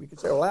scheme. You could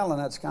say, well, Alan,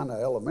 that's kind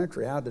of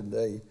elementary. How did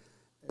they?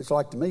 It's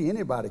like, to me,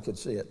 anybody could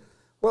see it.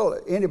 Well,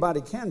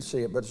 anybody can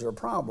see it, but it's a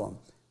problem.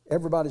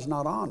 Everybody's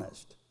not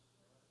honest.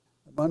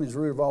 Money's the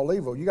root of all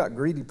evil. You got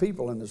greedy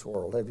people in this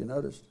world, have you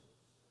noticed?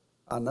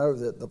 I know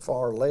that the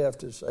far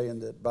left is saying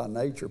that by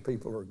nature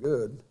people are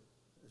good.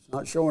 It's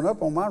not showing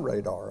up on my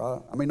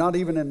radar. I mean, not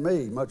even in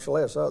me, much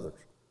less others.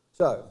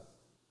 So,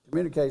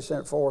 communique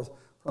sent forth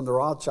from the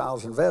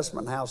Rothschilds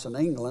investment house in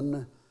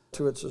England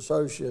to its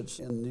associates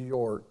in New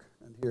York,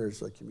 and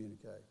here's the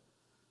communique.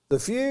 The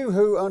few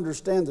who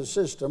understand the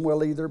system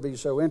will either be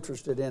so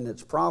interested in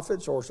its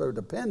profits or so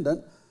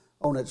dependent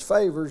on its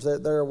favors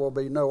that there will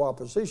be no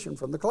opposition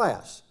from the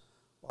class,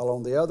 while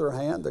on the other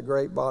hand, the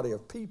great body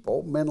of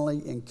people,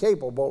 mentally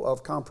incapable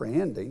of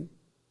comprehending,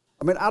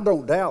 I mean, I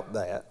don't doubt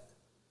that,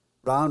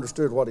 but I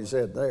understood what he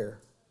said there,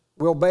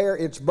 will bear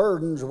its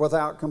burdens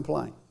without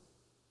complaint.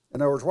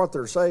 In other words, what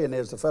they're saying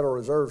is the Federal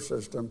Reserve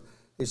System,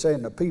 he's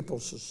saying the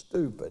people's so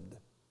stupid,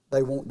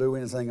 they won't do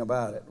anything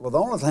about it. Well, the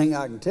only thing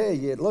I can tell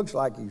you, it looks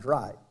like he's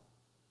right.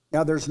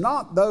 Now, there's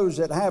not those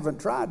that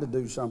haven't tried to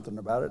do something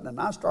about it, and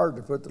I started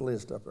to put the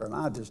list up there, and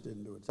I just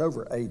didn't do it. It's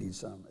over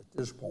 80-some at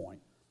this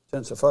point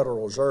since the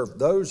Federal Reserve.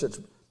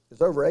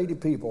 It's over 80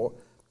 people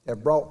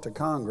have brought to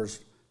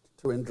Congress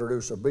to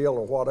introduce a bill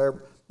or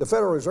whatever. The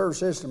Federal Reserve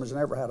System has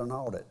never had an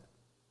audit.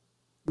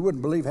 You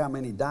wouldn't believe how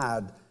many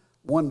died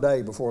one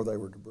day before they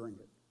were to bring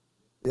it.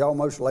 They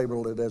almost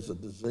labeled it as a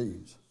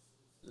disease.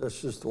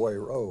 That's just the way it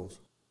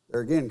rolls.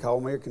 There again, call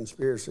me a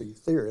conspiracy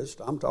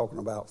theorist. I'm talking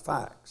about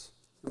facts.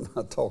 I'm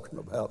not talking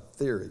about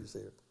theories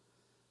here.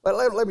 But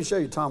let me show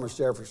you Thomas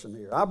Jefferson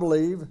here. I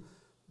believe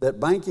that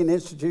banking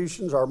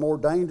institutions are more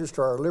dangerous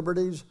to our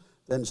liberties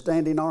than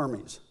standing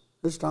armies.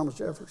 This is Thomas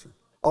Jefferson.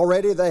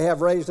 Already they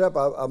have raised up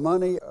a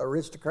money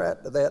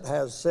aristocrat that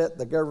has set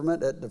the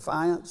government at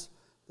defiance,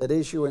 that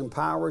issuing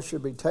power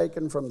should be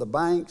taken from the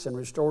banks and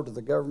restored to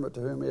the government to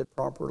whom it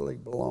properly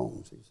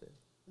belongs, he said.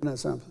 Isn't that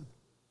something?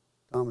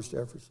 Thomas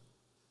Jefferson.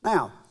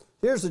 Now,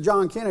 here's the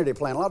John Kennedy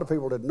plan. A lot of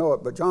people didn't know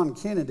it, but John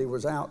Kennedy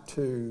was out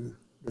to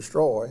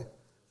destroy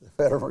the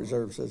Federal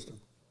Reserve System.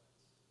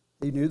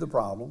 He knew the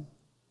problem.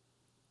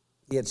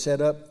 He had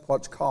set up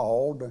what's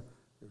called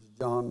the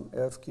John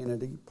F.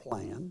 Kennedy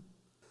plan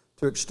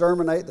to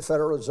exterminate the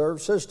Federal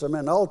Reserve System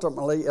and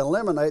ultimately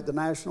eliminate the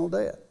national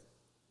debt.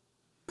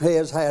 He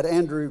has had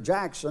Andrew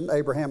Jackson,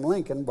 Abraham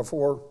Lincoln,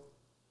 before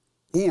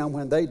him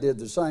when they did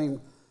the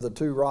same, the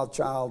 2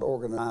 Rothschild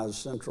organized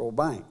central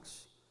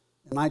banks.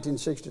 In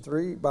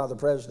 1963, by the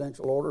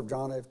presidential order of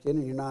John F.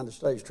 Kennedy, the United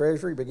States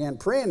Treasury began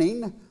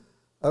printing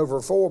over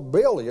 $4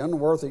 billion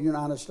worth of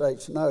United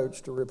States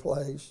notes to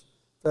replace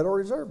Federal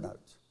Reserve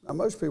notes. Now,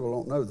 most people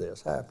don't know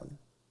this happened.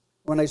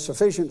 When a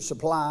sufficient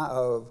supply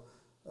of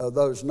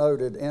those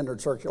noted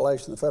entered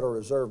circulation, the Federal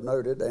Reserve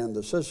noted, and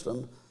the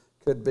system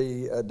could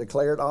be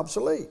declared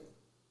obsolete.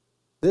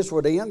 This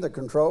would end the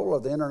control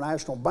of the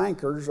international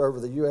bankers over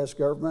the U.S.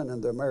 government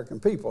and the American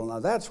people. Now,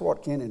 that's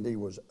what Kennedy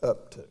was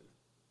up to.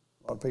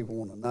 A lot of people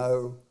want to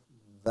know.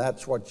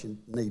 That's what you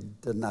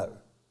need to know.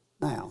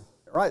 Now,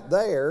 right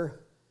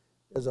there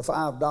is a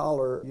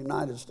 $5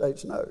 United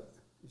States note.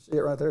 You see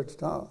it right there at the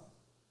top?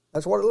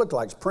 That's what it looked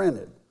like. It's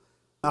printed.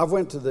 I've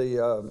went to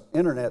the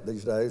internet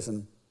these days,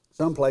 and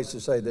some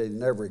places say they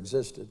never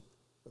existed,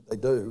 but they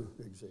do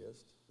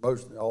exist.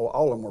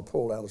 All of them were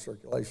pulled out of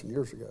circulation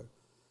years ago.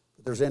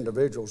 But there's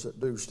individuals that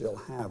do still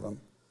have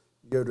them.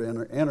 You go to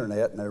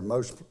internet, and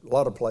a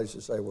lot of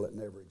places say, well, it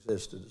never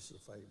existed. It's a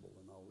fable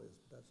and all this,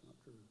 but that's not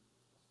true.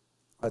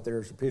 Right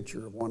there's a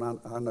picture of one.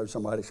 I know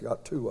somebody's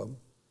got 2 of them.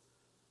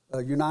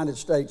 A United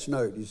States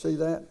note. You see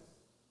that?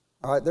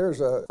 All right,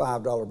 there's a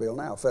 $5 bill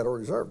now, Federal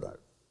Reserve note.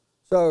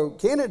 So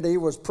Kennedy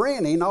was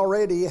printing,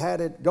 already had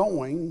it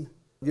going,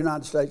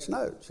 United States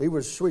notes. He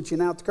was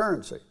switching out the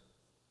currency.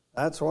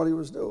 That's what he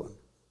was doing.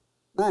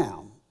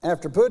 Now,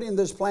 after putting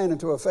this plan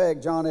into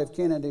effect, John F.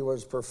 Kennedy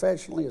was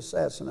professionally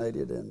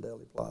assassinated in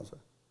Dealey Plaza.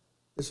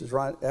 This is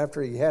right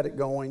after he had it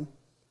going.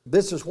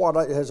 This is what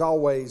has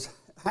always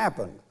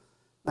happened.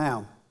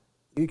 Now,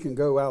 you can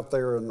go out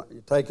there and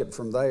take it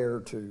from there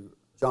to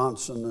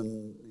Johnson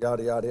and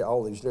yada, yada,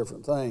 all these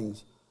different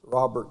things.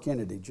 Robert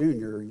Kennedy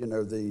Jr.,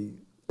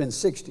 it's been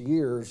 60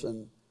 years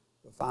and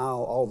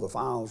all the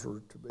files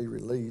were to be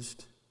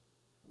released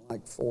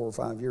like 4 or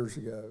 5 years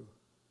ago,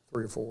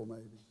 3 or 4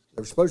 maybe.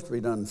 They were supposed to be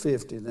done in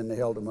 50, and then they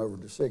held them over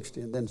to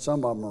 60, and then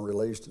some of them are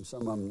released, and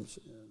some of them,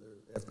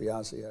 the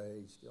FBI,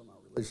 CIA, still not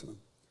releasing them,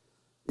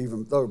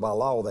 even though by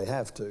law they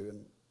have to.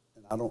 And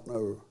I don't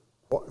know,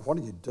 what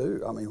do you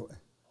do? I mean,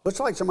 looks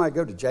like somebody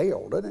go to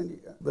jail, doesn't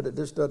it? But it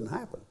just doesn't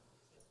happen.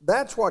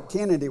 That's what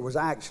Kennedy was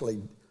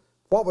actually,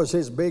 what was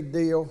his big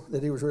deal?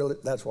 That he was really,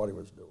 that's what he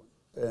was doing.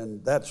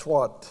 And that's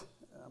what,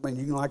 I mean,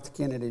 you can like the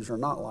Kennedys or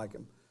not like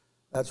them.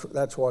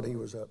 That's what he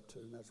was up to,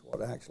 and that's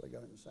what actually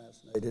got him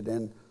assassinated.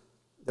 And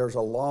there's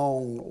a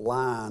long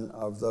line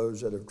of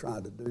those that have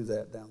tried to do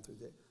that down through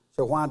there.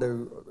 So why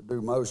do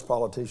most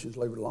politicians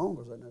leave it alone?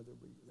 Because they know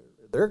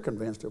they're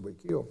convinced they'll be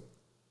killed.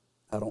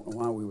 I don't know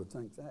why we would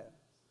think that.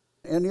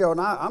 And, you know,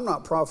 and I'm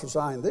not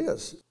prophesying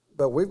this,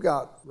 but we've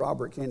got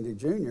Robert Kennedy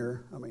Jr.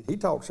 I mean, he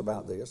talks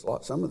about this.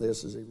 Some of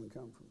this has even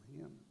come from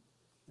him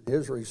in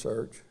his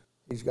research.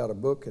 He's got a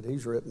book that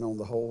he's written on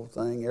the whole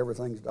thing.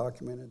 Everything's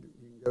documented.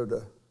 You can go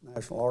to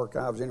National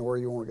Archives, anywhere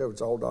you want to go,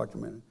 it's all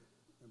documented.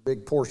 A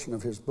big portion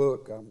of his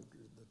book,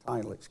 the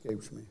title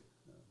escapes me,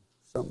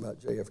 something about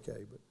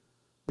JFK, but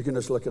you can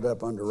just look it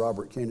up under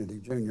Robert Kennedy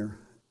Jr.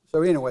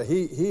 So anyway,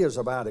 he is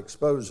about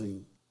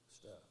exposing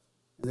stuff.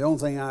 And the only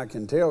thing I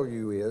can tell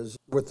you is,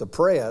 with the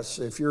press,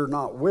 if you're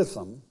not with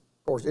them,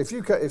 of course, if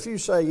you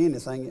say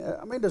anything,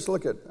 I mean, just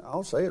look at,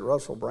 I'll say it,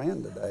 Russell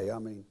Brand today. I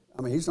mean,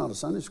 he's not a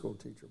Sunday school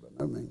teacher, by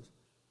no means.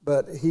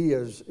 But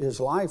his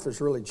life has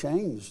really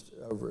changed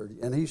over it,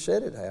 and he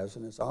said it has,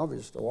 and it's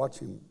obvious to watch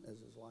him as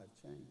his life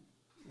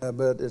changed.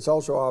 But it's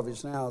also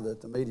obvious now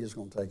that the media is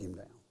going to take him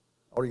down.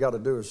 All you got to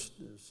do is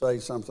say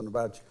something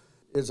about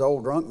you. As the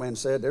old drunk man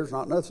said, there's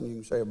not nothing you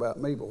can say about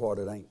me but what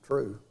it ain't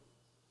true.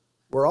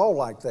 We're all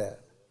like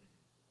that.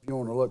 If you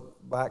want to look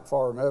back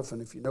far enough,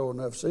 and if you know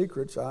enough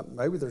secrets,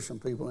 maybe there's some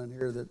people in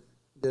here that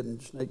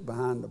didn't sneak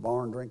behind the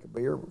bar and drink a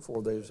beer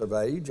before they was of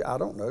age. I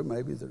don't know.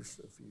 Maybe there's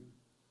a few.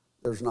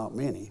 There's not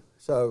many.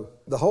 So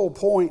the whole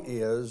point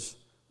is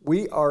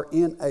we are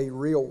in a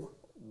real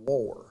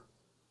war.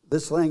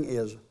 This thing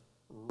is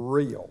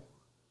real.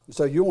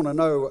 So you want to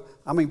know,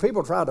 I mean,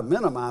 people try to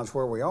minimize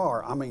where we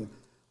are. I mean,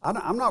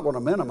 I'm not going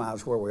to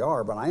minimize where we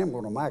are, but I am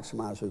going to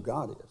maximize who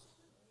God is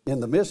in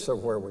the midst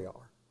of where we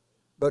are.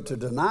 But to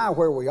deny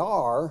where we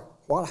are,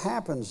 what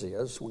happens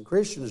is when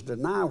Christians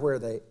deny where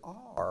they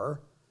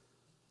are,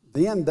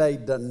 then they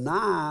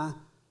deny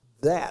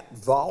that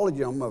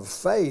volume of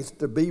faith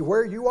to be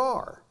where you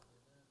are.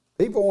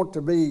 People want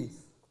to be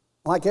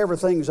like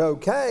everything's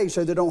okay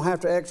so they don't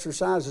have to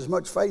exercise as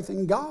much faith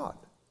in God.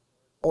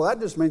 Well, that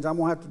just means I'm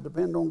going to have to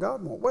depend on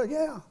God more. Well,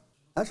 yeah,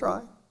 that's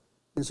right.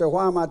 And so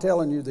why am I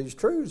telling you these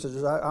truths?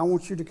 Is I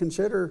want you to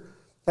consider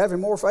having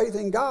more faith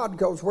in God,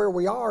 because where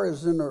we are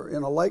is in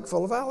a lake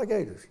full of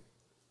alligators.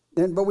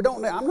 But we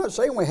don't. I'm not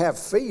saying we have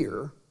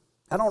fear.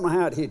 I don't know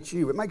how it hits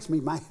you. It makes me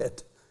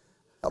mad.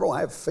 I don't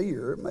have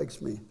fear. It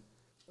makes me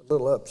a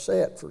little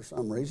upset for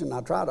some reason.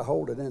 I try to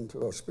hold it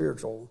into a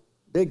spiritual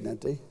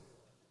dignity,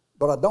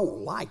 but I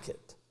don't like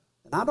it.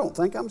 And I don't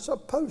think I'm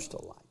supposed to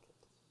like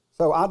it.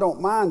 So I don't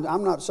mind.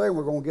 I'm not saying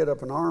we're going to get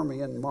up an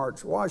army and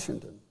march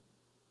Washington,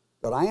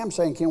 but I am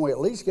saying, can we at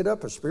least get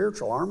up a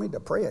spiritual army to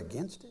pray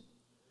against it?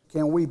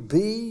 Can we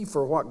be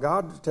for what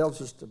God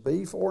tells us to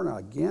be for and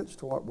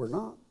against what we're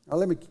not? Now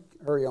let me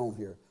hurry on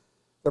here.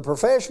 The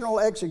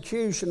professional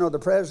execution of the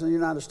President of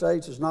the United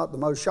States is not the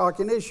most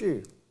shocking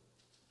issue.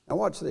 Now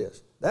watch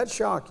this. That's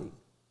shocking.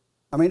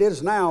 I mean, it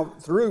is now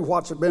through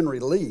what's been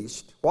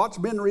released. What's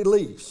been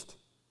released?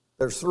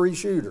 There's 3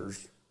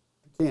 shooters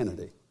to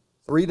Kennedy,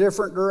 3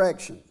 different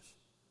directions,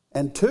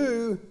 and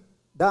 2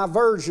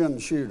 diversion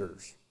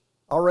shooters.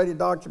 Already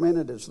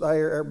documented, it's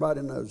there,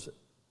 everybody knows it.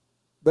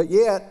 But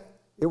yet,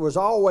 it was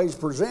always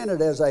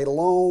presented as a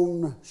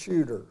lone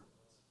shooter.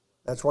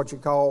 That's what you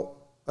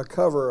call a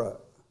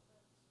cover-up.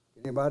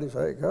 Anybody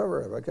say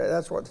cover-up? Okay,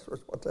 that's what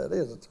that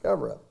is. It's a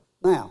cover-up.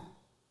 Now,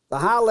 the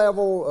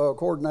high-level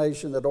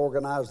coordination that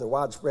organized the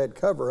widespread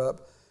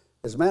cover-up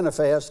is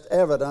manifest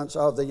evidence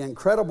of the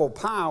incredible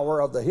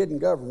power of the hidden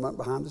government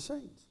behind the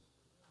scenes.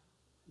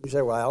 You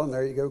say, well, Alan,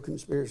 there you go,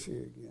 conspiracy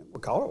again. Well,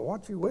 call it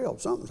what you will.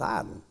 Something's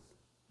hiding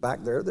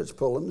back there that's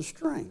pulling the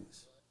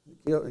strings.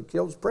 It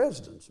kills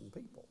presidents and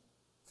people.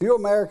 Few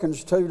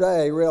Americans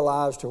today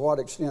realize to what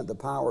extent the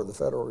power of the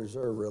Federal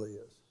Reserve really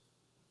is.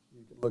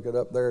 You can look it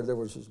up there. There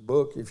was this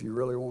book, if you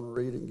really want to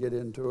read it and get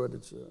into it.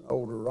 It's an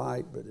older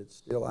write, but it's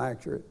still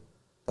accurate.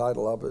 The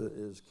title of it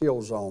is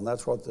Kill Zone.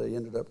 That's what they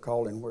ended up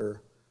calling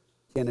where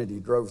Kennedy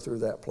drove through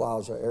that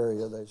plaza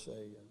area, they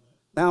say.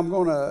 Now I'm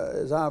going to,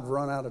 as I've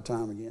run out of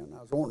time again,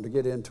 I was wanting to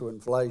get into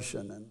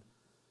inflation. And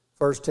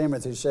 1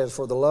 Timothy says,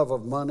 for the love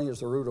of money is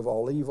the root of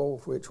all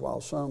evil, which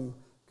while some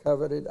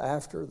coveted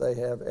after, they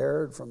have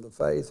erred from the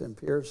faith and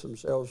pierced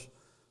themselves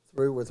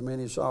through with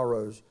many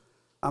sorrows.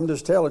 I'm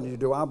just telling you,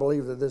 do I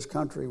believe that this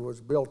country was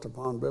built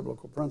upon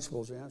biblical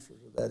principles? The answer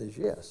to that is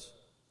yes.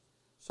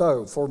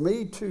 So for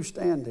me to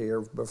stand here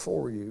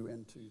before you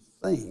and to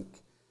think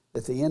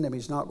that the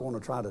enemy's not going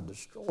to try to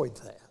destroy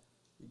that,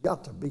 you've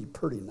got to be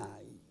pretty naive.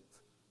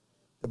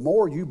 The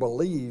more you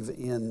believe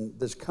in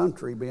this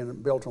country being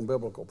built on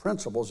biblical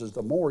principles is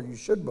the more you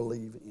should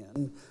believe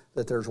in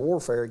that there's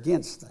warfare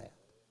against that.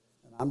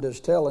 And I'm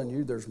just telling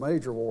you, there's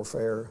major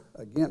warfare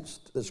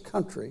against this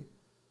country.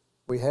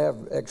 We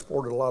have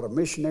exported a lot of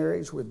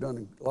missionaries. We've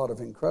done a lot of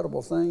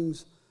incredible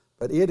things,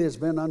 but it has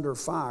been under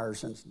fire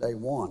since day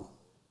one.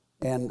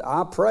 And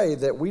I pray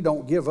that we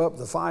don't give up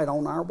the fight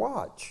on our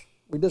watch.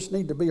 We just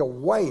need to be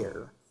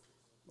aware.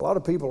 A lot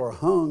of people are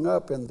hung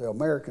up in the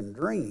American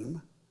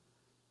dream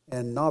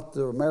and not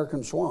the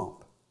American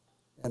swamp.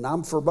 And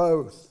I'm for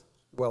both.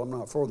 Well, I'm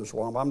not for the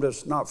swamp. I'm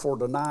just not for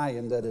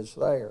denying that it's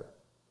there.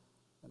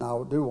 And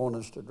I do want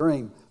us to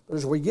dream. But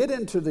as we get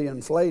into the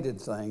inflated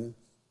thing,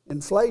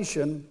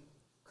 inflation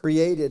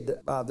created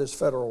by this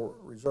Federal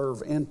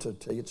Reserve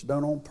entity, it's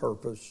done on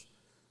purpose.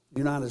 The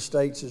United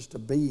States is to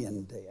be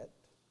in debt.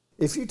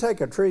 If you take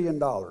 $1 trillion,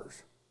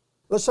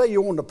 let's say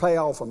you wanted to pay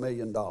off $1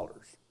 million,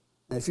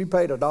 and if you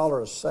paid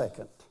 $1 a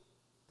second,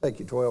 take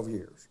you 12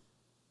 years.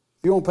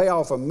 If you want to pay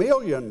off $1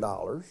 million,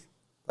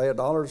 pay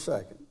 $1 a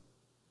second,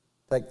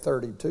 take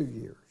 32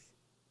 years.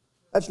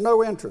 That's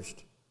no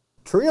interest.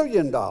 $1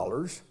 trillion,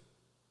 just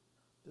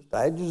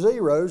add your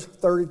zeros,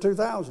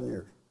 32,000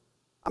 years.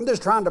 I'm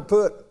just trying to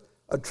put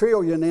 $1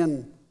 trillion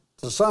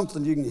into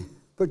something you can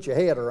put your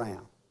head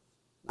around.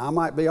 I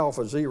might be off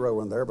a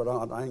zero in there, but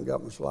I ain't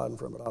got my slide in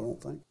front of it, I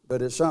don't think.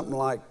 But it's something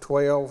like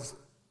 12,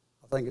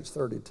 I think it's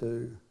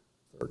 32,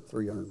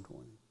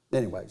 320.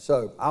 Anyway,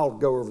 so I'll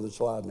go over the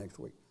slide next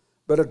week.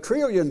 But $1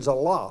 trillion's a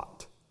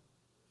lot.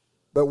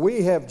 But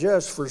we have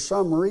just, for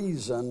some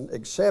reason,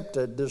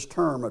 accepted this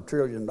term, $1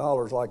 trillion,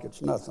 like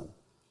it's nothing.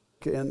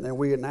 And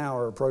we now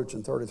are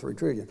approaching 33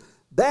 trillion.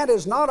 That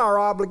is not our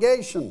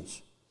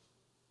obligations.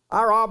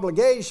 Our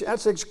obligation,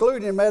 that's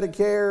excluding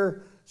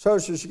Medicare,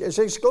 Social Security, it's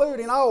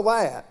excluding all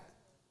that.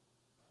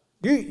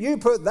 You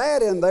put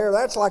that in there,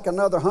 that's like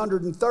another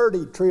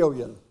 130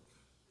 trillion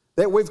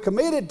that we've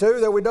committed to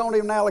that we don't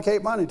even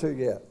allocate money to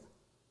yet.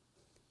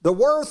 The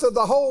worth of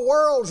the whole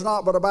world's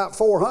not but about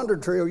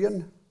 400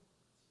 trillion.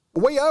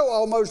 We owe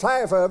almost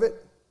half of it.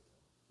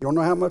 You want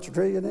to know how much $1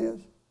 trillion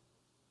is?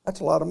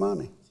 That's a lot of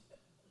money.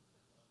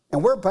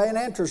 And we're paying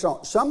interest on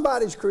it.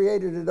 Somebody's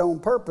created it on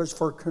purpose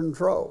for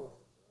control.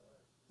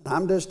 And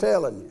I'm just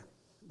telling you,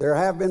 there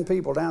have been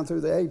people down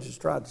through the ages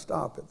tried to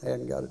stop it. They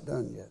hadn't got it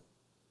done yet.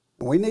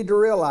 And we need to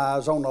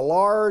realize on a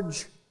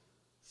large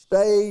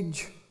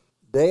stage,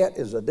 debt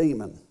is a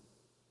demon.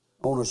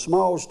 On a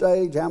small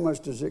stage, how much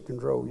does it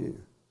control you?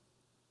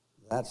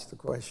 That's the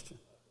question.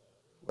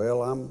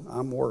 Well,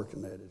 I'm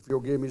working at it. If you'll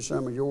give me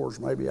some of yours,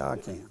 maybe I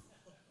can.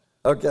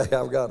 Okay,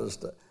 I've got to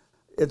stay.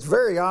 It's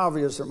very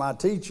obvious that my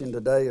teaching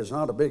today is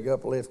not a big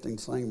uplifting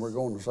thing we're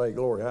going to say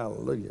glory,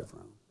 hallelujah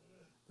from.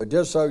 But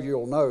just so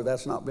you'll know,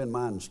 that's not been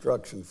my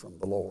instruction from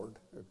the Lord.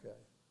 Okay,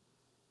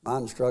 my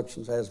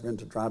instructions has been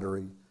to try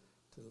to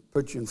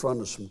put you in front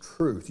of some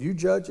truth. You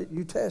judge it,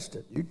 you test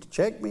it, you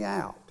check me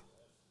out.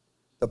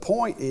 The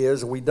point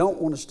is, we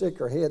don't want to stick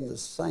our head in the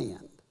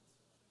sand.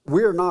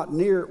 We're not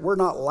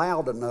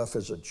loud enough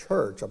as a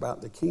church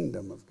about the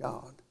kingdom of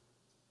God.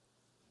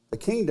 The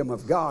kingdom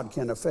of God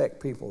can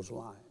affect people's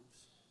lives.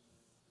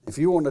 If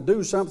you want to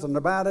do something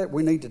about it,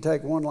 we need to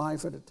take one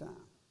life at a time.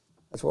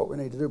 That's what we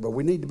need to do. But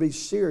we need to be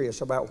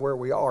serious about where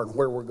we are and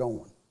where we're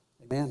going.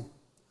 Amen?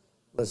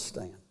 Let's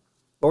stand.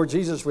 Lord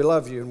Jesus, we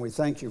love you and we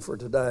thank you for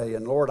today.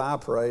 And Lord, I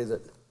pray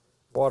that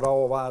what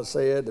all of I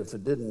said, if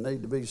it didn't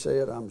need to be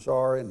said, I'm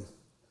sorry.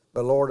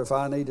 But Lord, if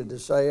I needed to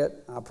say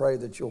it, I pray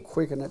that you'll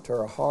quicken it to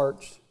our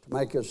hearts, to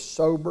make us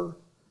sober,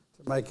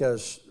 to make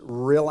us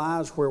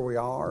realize where we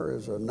are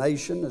as a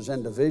nation, as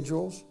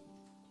individuals,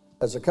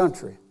 as a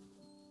country.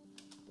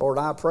 Lord,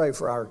 I pray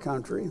for our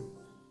country.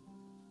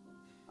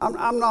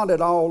 I'm not at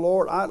all,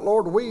 Lord.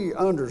 Lord, we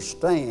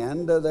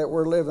understand that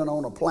we're living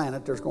on a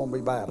planet there's going to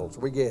be battles.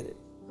 We get it.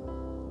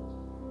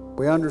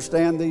 We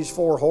understand these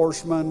 4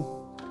 horsemen,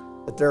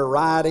 that they're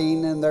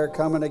riding and they're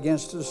coming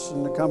against us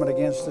and they're coming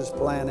against this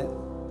planet.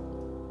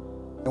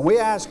 And we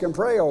ask and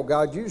pray, oh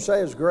God, you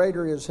say as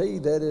greater is he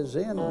that is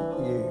in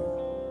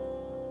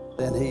you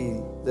than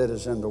he that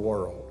is in the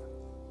world.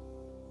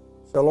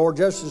 So Lord,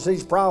 just as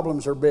these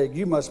problems are big,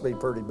 you must be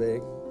pretty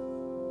big.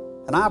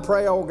 And I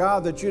pray, oh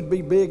God, that you'd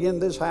be big in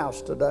this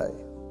house today.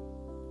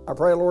 I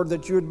pray, Lord,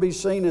 that you would be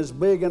seen as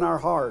big in our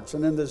hearts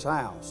and in this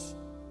house.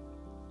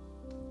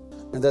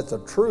 And that the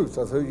truth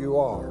of who you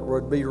are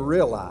would be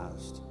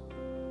realized.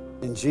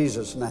 In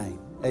Jesus' name,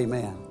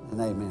 amen and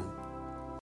amen.